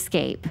he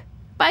escape?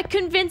 By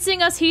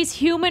convincing us he's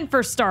human,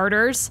 for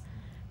starters.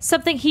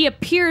 Something he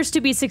appears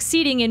to be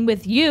succeeding in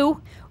with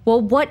you.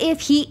 Well, what if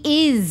he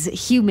is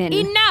human?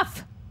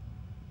 Enough!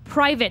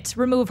 Private,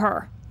 remove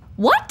her.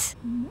 What?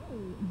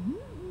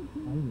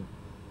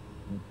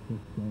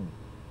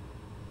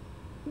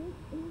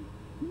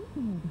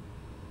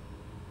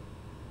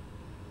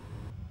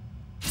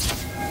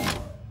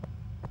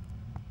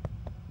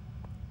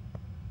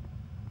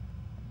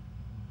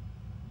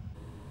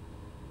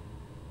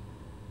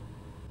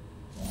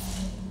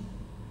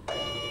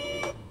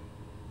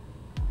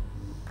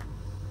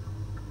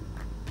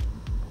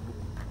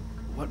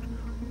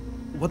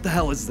 What the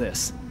hell is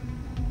this?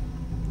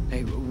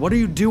 Hey, what are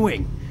you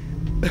doing?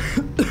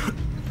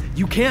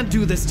 You can't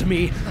do this to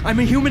me. I'm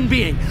a human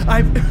being.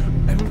 I'm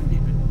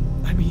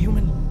a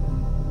human.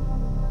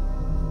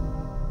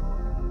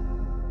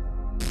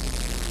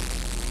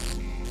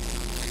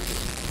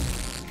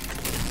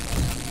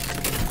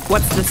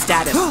 What's the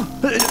status?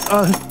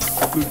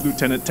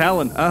 Lieutenant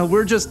Talon,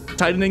 we're just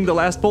tightening the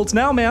last bolts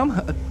now,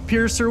 ma'am.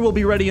 Piercer will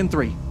be ready in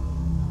 3.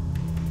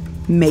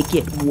 Make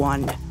it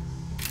 1.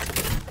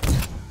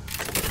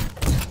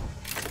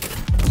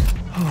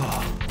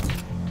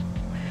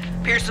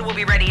 Piercer will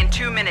be ready in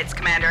 2 minutes,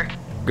 Commander.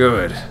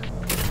 Good.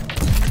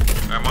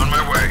 I'm on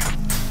my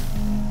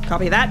way.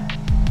 Copy that.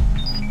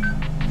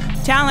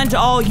 Talon to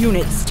all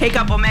units. Take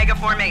up Omega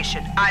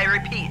Formation. I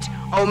repeat,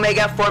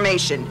 Omega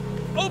Formation.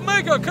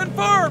 Omega,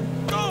 confirm!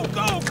 Go,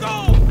 go,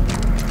 go!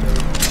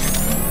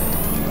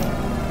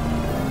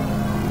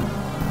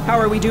 How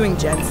are we doing,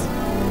 gents?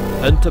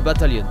 Hunter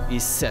Battalion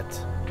is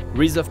set.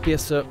 Reserve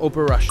Piercer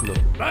operational.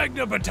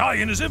 Magna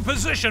Battalion is in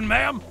position,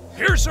 ma'am.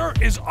 Piercer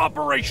is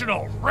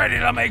operational, ready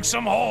to make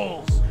some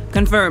holes.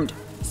 Confirmed.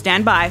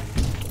 Stand by.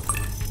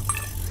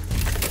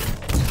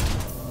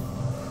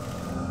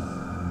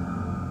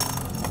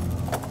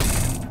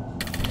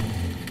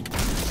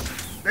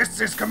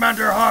 This is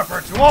Commander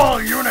Harper to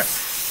all units.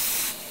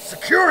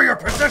 Secure your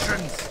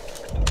positions.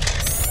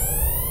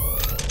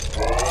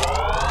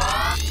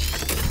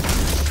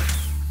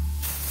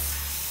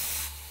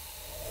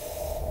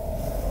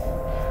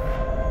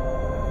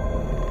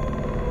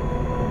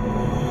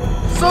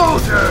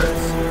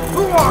 Soldiers,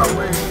 who are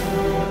we?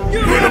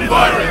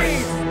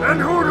 Univirus!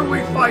 And who do we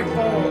fight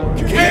for?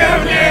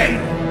 Gideon!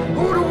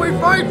 Who do we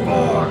fight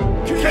for?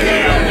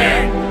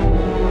 Gideon!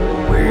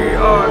 We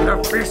are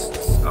the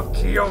fists of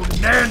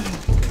Gideon,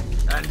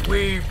 and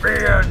we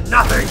fear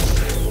nothing.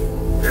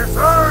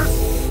 Piercers,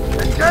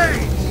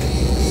 engage!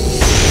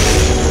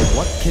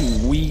 What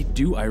can we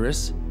do,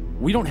 Iris?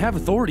 We don't have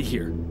authority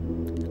here.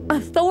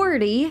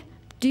 Authority?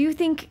 Do you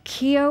think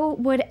Keo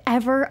would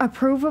ever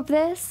approve of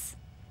this?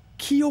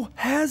 Keo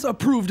has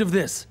approved of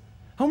this.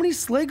 How many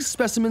Slag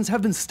specimens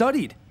have been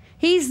studied?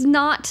 He's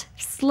not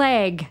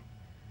Slag.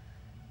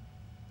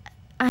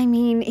 I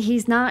mean,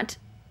 he's not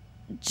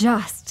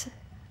just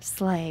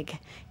Slag.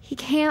 He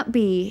can't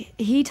be.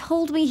 He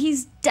told me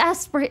he's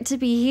desperate to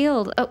be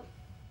healed. Oh.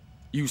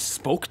 You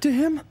spoke to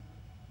him?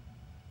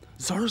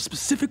 Zara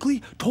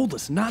specifically told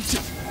us not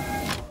to.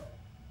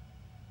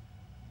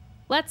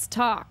 Let's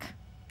talk.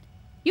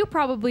 You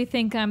probably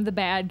think I'm the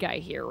bad guy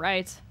here,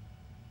 right?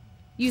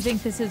 You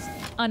think this is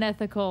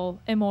unethical,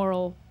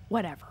 immoral,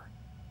 whatever.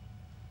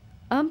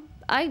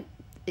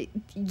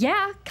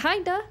 Yeah,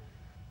 kinda.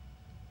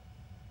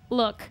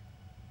 Look,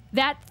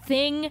 that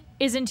thing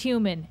isn't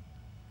human.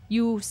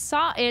 You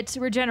saw it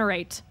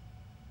regenerate.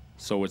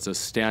 So it's a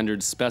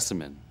standard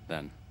specimen,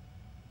 then?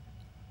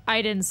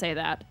 I didn't say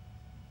that.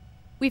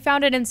 We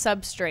found it in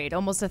substrate,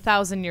 almost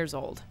 1,000 years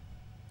old.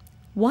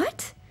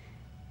 What?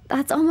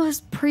 That's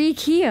almost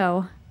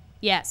pre-Keo.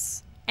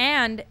 Yes,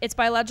 and its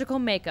biological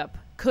makeup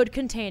could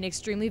contain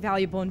extremely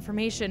valuable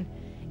information.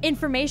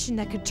 Information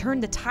that could turn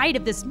the tide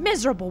of this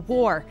miserable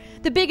war.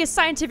 The biggest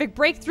scientific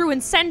breakthrough in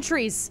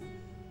centuries.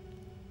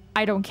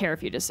 I don't care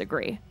if you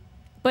disagree.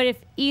 But if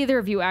either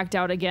of you act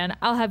out again,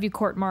 I'll have you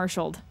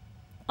court-martialed.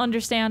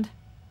 Understand?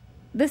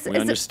 We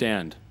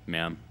understand,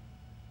 ma'am.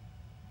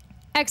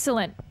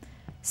 Excellent.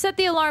 Set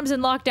the alarms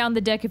and lock down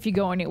the deck if you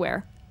go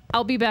anywhere.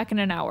 I'll be back in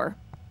an hour.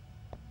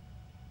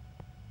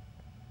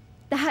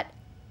 That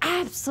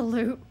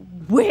absolute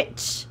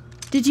witch.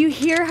 Did you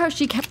hear how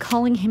she kept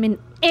calling him an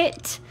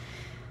it?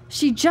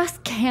 She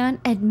just can't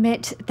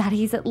admit that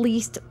he's at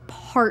least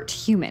part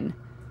human.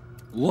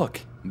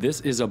 Look, this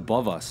is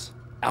above us,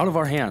 out of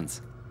our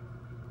hands.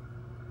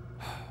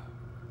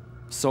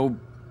 So,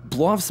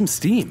 blow off some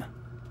steam.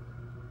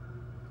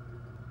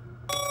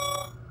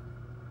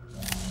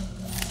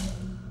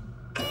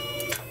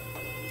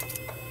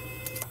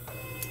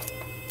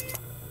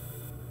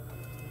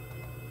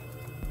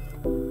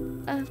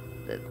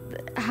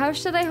 How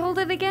should I hold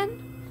it again?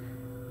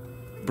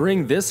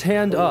 Bring this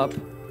hand up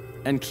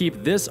and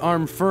keep this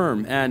arm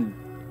firm and...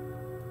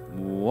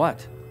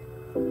 what?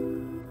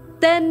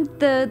 Then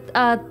the,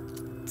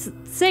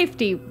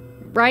 safety,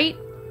 right?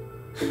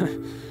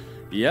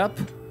 Yep.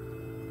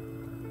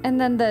 And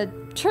then the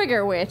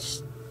trigger, which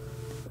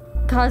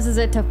causes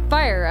it to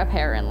fire,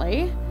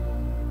 apparently.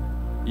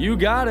 You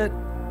got it.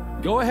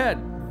 Go ahead.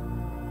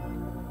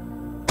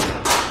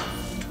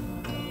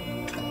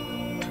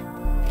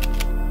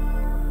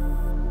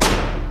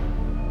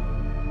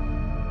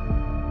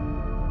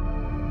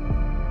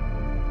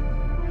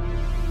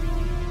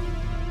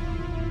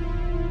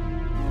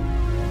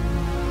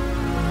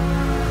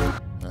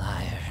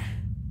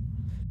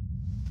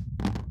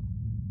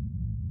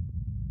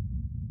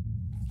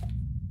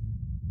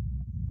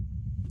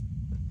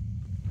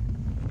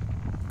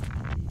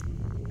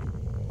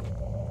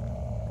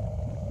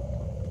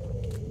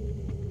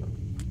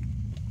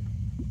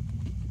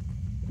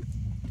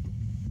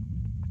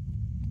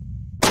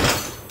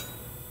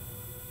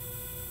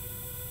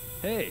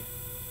 Hey,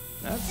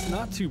 that's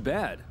not too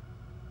bad.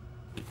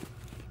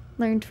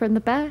 Learned from the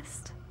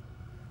best.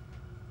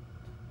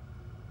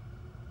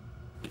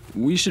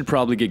 We should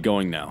probably get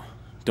going now.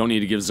 Don't need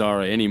to give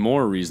Zara any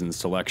more reasons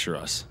to lecture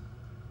us.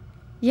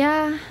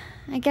 Yeah,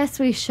 I guess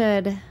we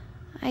should.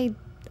 I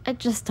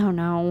just don't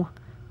know.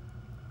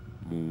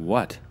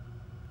 What?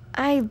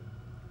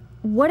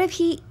 What if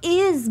he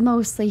is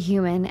mostly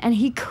human and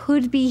he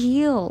could be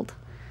healed?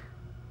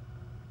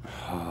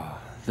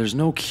 There's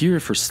no cure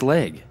for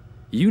Slag.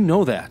 You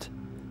know that.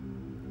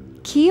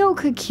 Keo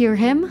could cure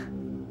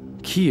him.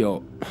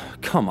 Keo,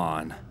 come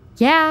on.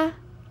 Yeah,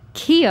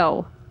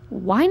 Keo.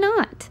 Why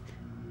not?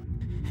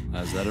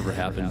 Has that ever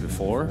happened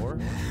before?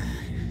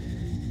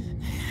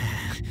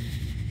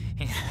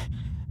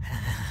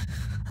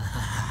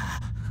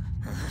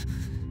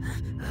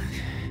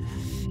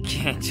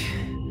 Can't.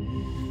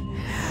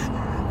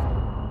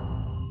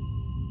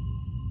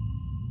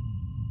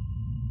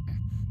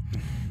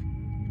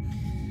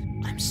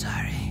 I'm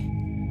sorry.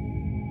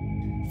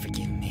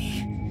 Forgive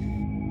me.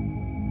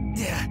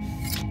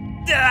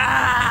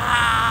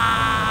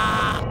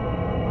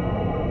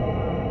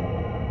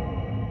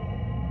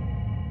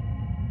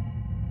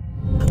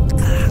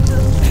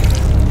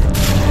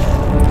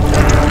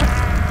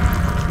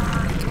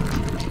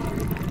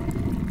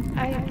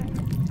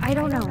 I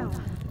don't know.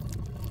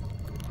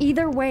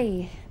 Either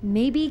way,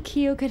 maybe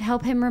Keo could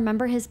help him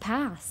remember his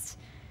past.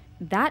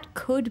 That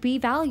could be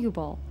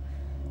valuable.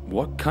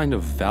 What kind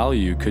of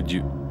value could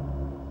you...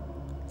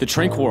 The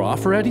Trank wore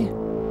off already?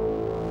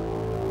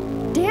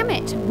 Damn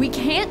it! We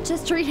can't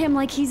just treat him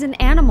like he's an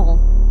animal.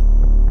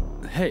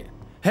 Hey!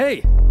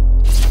 Hey!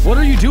 What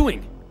are you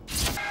doing?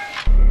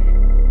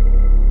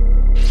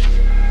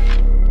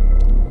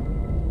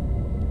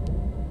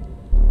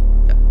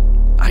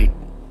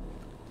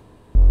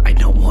 I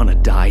don't want to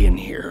die in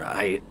here.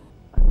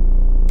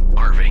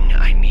 Arving,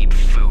 I need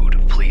food.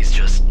 Please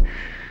just...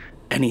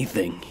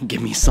 anything.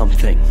 Give me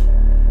something.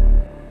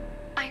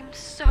 I'm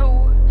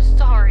so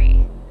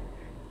sorry.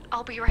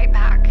 I'll be right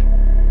back.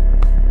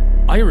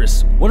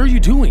 Iris, what are you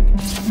doing?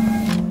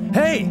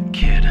 Hey!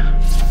 Kid.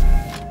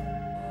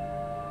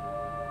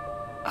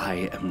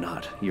 I am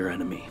not your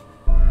enemy.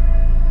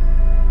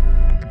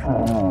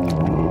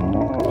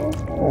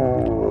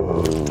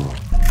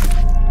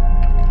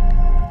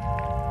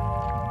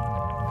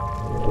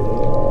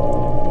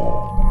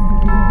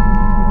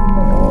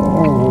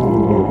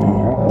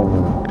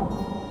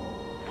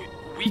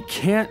 We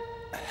can't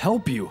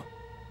help you.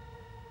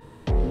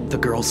 The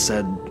girl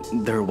said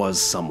there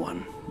was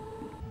someone.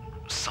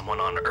 Someone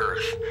on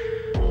Earth.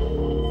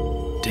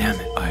 Damn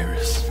it,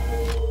 Iris.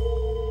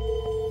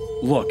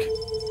 Look,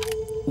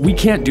 we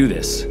can't do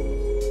this.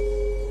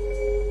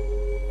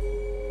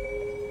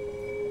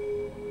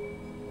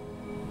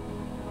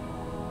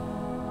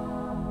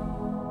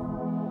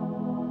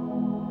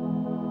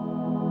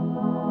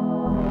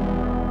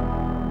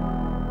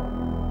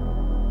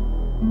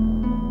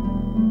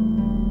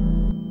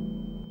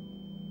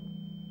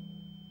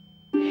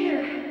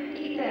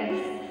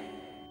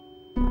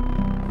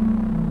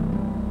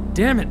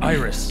 Damn it,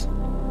 Iris.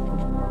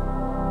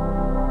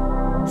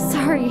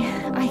 Sorry,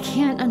 I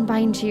can't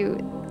unbind you,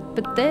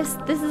 but this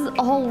is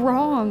all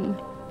wrong.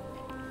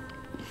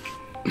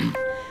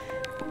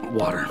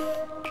 Water.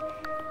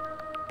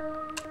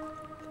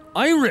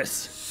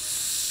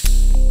 Iris!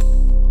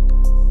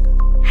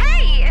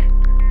 Hey!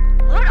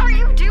 What are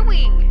you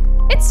doing?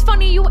 It's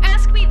funny you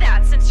ask me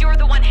that since you're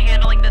the one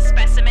handling the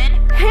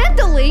specimen.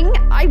 Handling?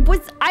 I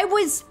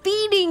was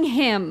feeding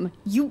him.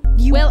 You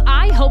Well,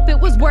 I hope it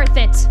was worth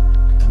it.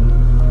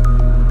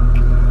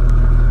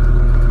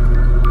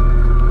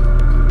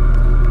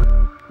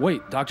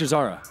 Wait, Dr.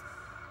 Zara,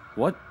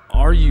 what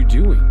are you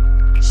doing?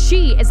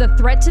 She is a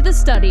threat to the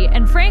study,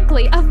 and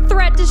frankly, a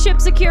threat to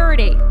ship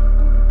security.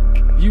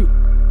 You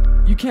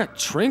can't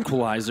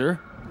tranquilize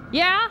her.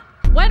 Yeah?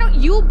 Why don't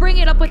you bring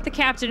it up with the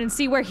captain and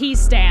see where he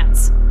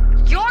stands?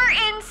 You're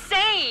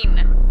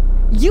insane!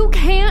 You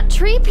can't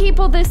treat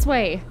people this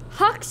way.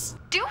 Hux,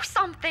 Do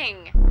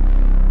something!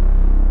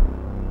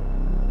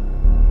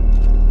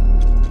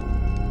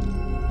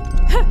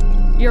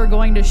 You're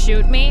going to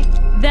shoot me?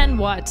 Then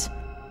what?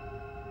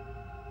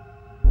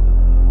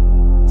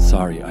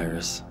 Sorry,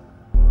 Iris.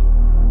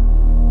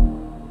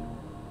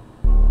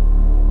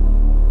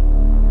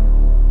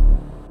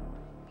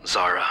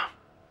 Zara.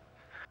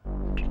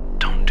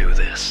 Don't do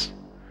this.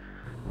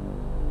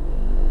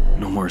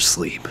 No more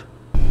sleep.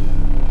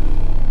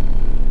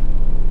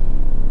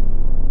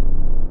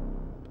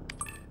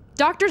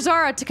 Dr.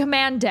 Zara to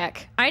command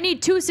deck. I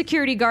need 2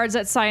 security guards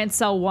at Science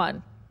Cell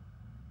 1.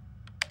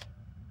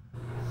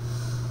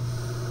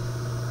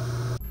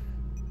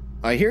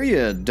 I hear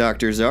you,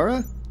 Dr.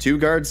 Zara. 2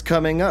 guards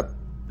coming up.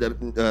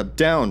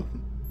 Down.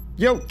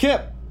 Yo,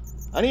 Kip!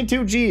 I need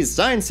 2 Gs.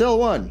 Sign cell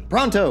 1.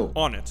 Pronto!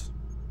 On it.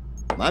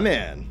 My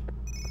man.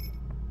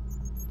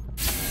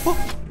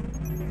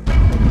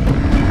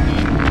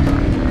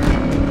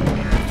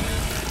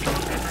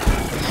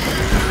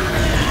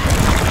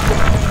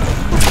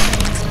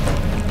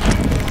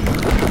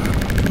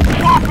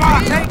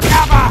 Take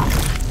cover!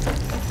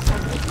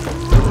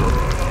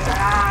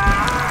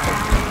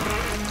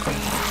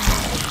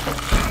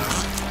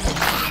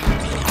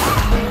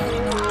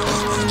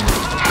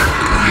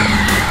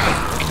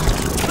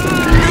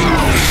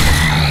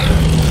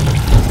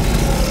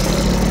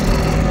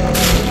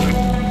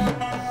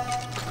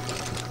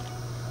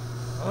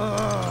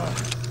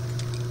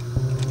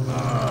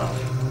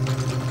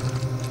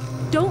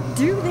 Don't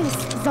do this,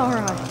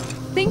 Zara.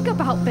 Think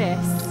about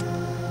this.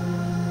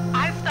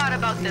 I've thought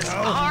about this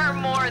far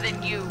more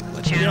than you,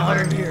 Let's get out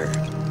of here.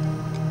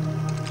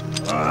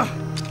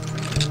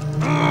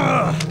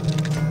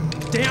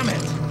 Damn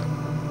it!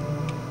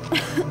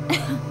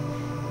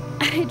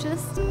 I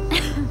just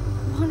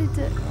wanted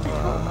to...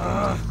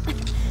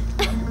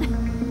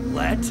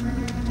 Let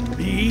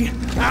me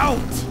out!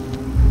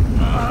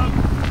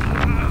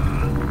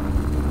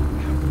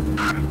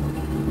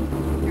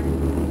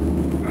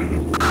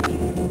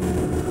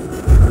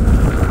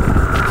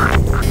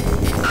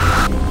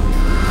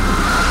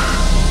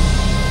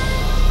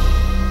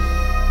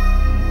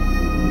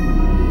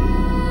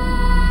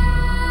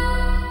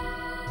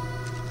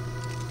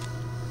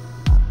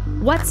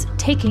 What's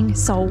taking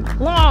so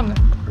long?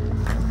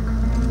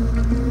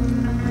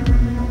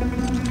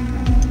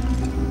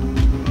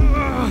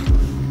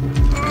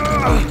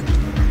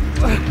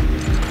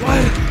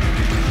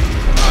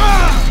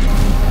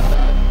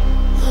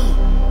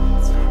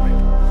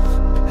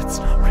 It's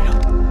not real.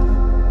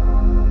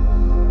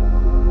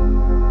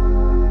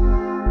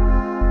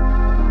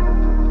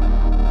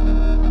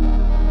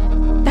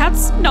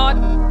 That's not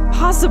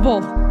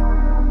possible.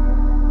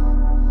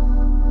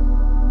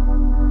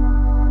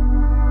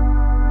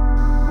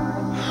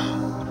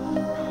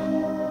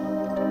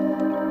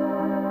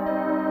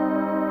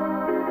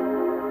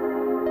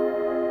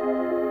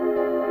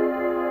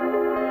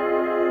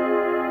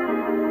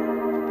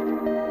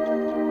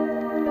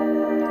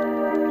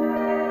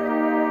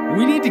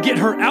 We need to get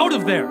her out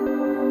of there!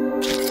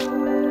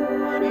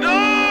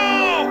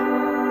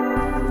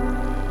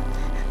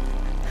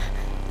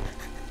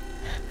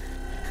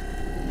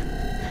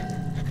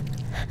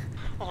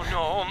 Oh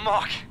no,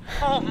 Mock!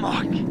 Oh,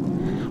 Mock!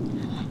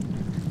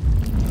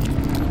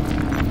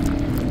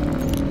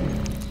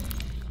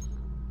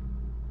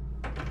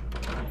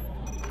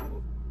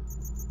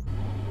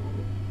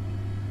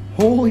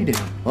 Holy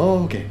damn.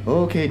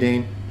 Okay,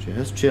 Dane.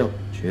 Just chill.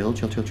 Chill.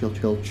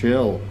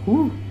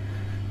 Whew.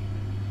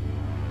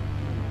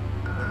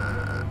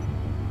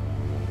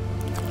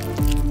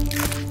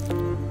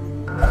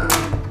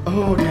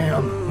 Oh,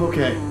 damn.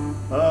 Okay.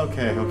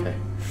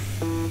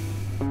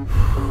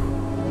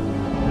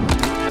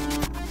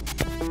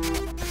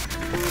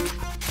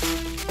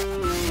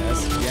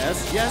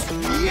 Yes.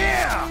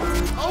 Yeah!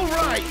 All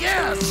right,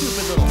 yeah,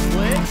 stupid little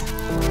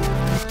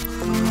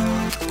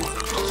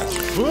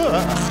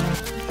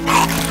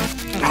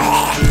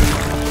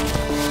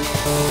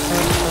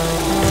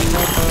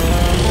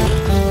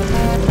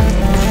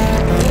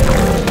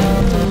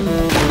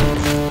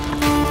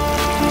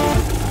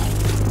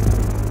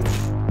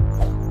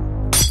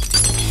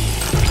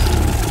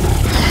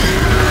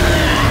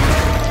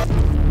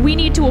We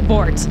need to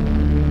abort.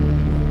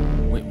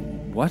 Wait,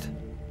 what?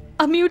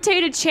 A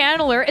mutated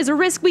channeler is a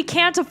risk we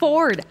can't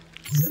afford.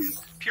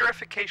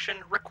 Purification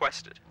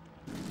requested.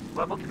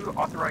 Level 2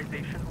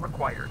 authorization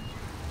required.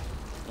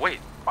 Wait,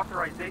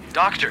 Authorization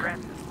Doctor.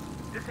 granted.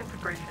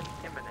 Disintegration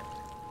imminent.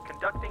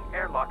 Conducting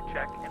airlock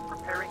check and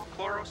preparing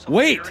chlorosulfuric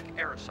Wait!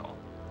 aerosol.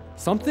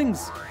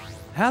 Something's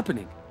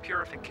happening.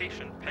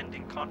 Purification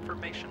pending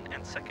confirmation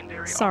and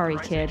secondary Sorry,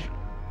 kid. authorization.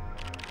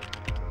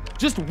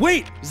 Just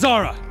wait,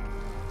 Zara!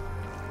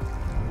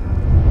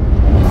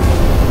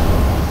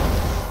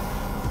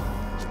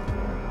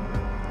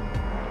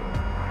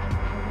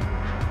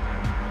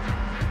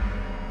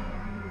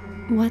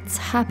 What's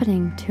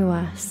happening to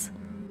us?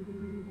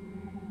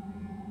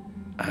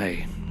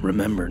 I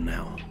remember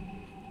now.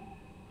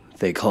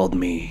 They called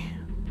me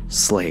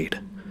Slade.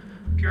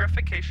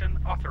 Purification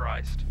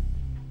authorized.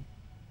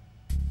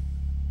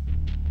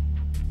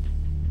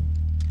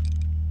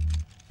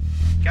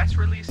 Gas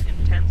release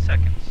in 10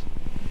 seconds.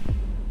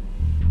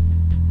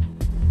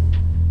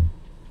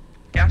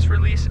 Gas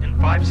release in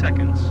 5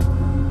 seconds.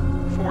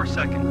 4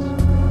 seconds.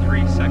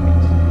 3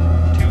 seconds.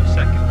 2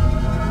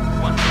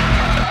 seconds. 1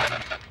 second.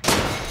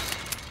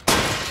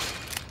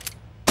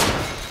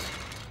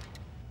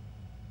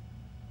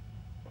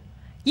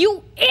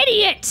 You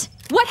idiot!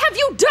 What have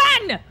you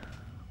done?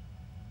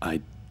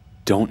 I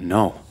don't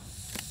know.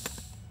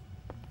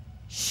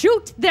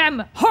 Shoot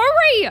them!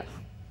 Hurry!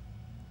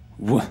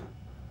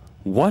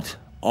 What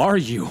are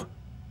you?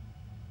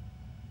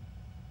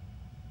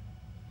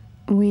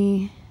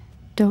 We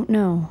don't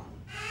know.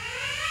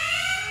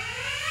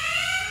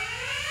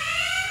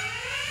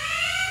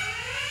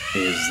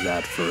 Is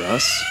that for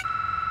us?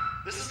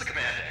 This is the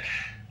command deck.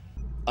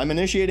 I'm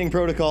initiating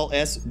protocol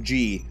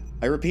SG.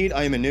 I repeat,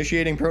 I am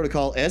initiating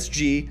protocol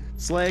SG.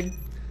 Slag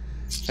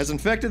has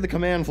infected the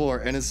command floor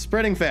and is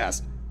spreading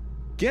fast.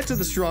 Get to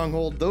the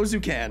stronghold, those who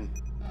can.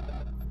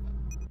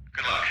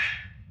 Good luck.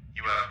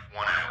 You have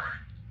 1 hour.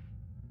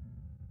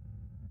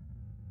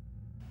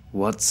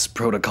 What's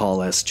protocol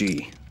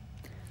SG?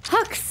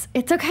 Hux,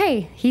 it's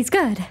okay. He's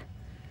good.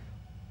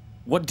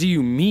 What do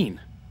you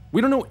mean?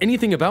 We don't know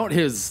anything about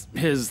his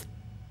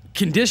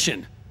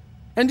condition.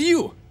 And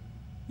you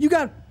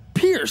got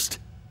pierced.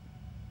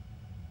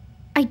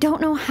 I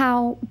don't know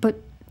how, but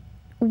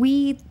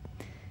we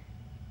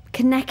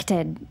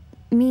connected.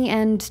 Me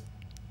and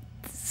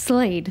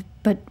Slade.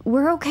 but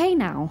we're okay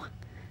now.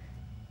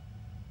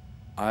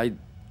 I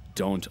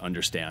don't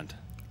understand.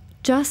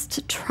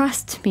 Just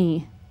trust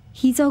me.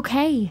 He's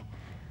okay.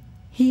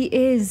 He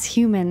is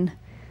human.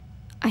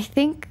 I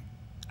think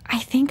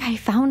I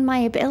found my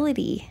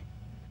ability.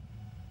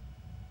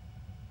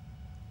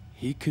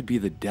 He could be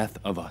the death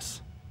of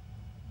us.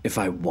 If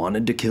I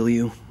wanted to kill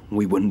you,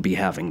 we wouldn't be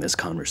having this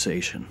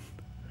conversation.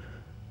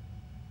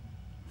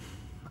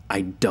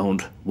 I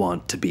don't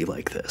want to be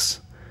like this.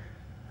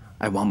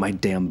 I want my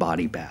damn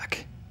body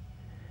back.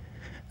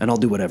 And I'll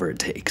do whatever it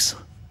takes.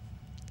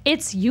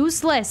 It's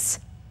useless.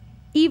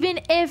 Even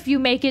if you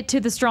make it to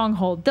the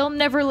stronghold, they'll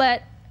never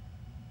let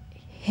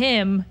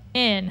him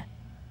in.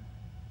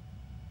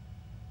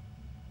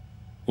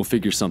 We'll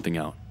figure something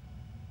out.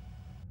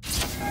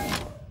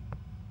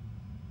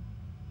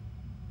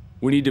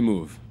 We need to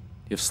move.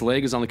 If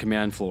Slag is on the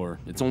command floor,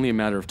 it's only a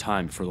matter of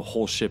time before the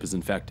whole ship is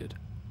infected.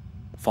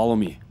 Follow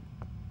me.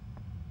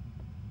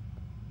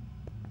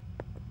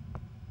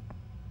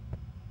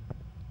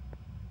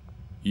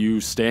 You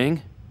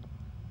staying?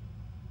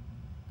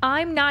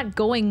 I'm not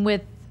going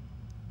with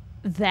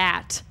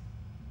that.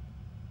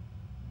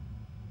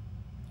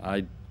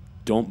 I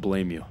don't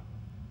blame you.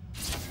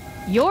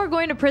 You're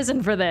going to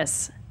prison for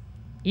this.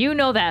 You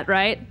know that,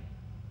 right?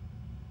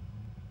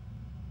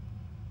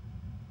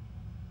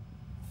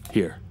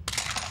 Here.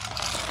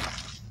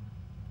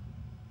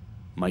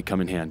 Might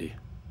come in handy.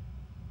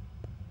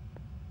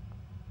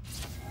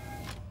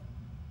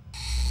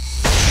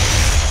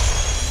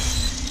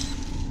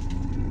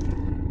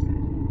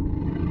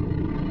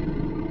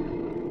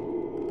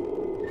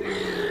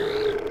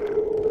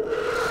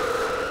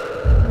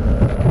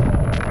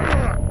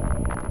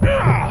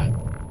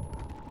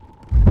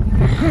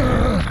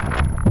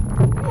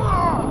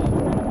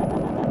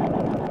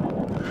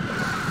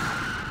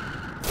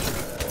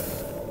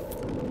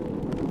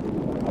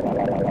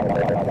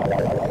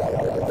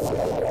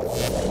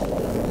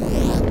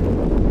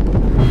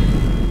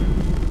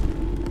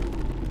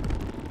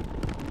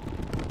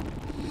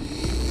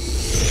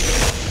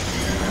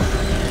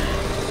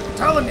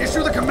 Talon,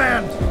 issue the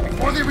command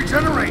before they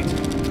regenerate.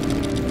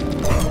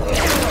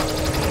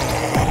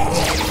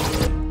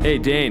 Hey,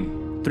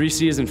 Dane.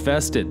 3C is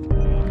infested.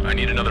 I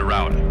need another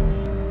route.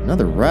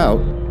 Another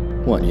route?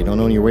 What, you don't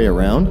know your way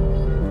around?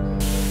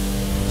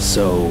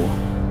 So,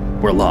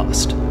 we're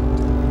lost.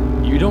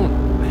 You don't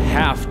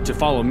have to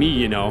follow me,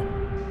 you know.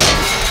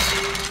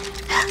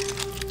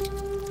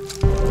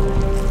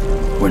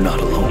 We're not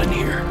alone in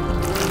here.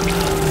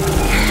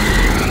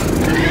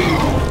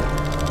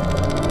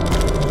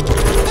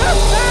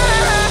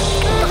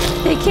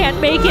 They can't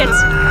make it.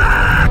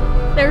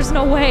 There's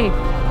no way.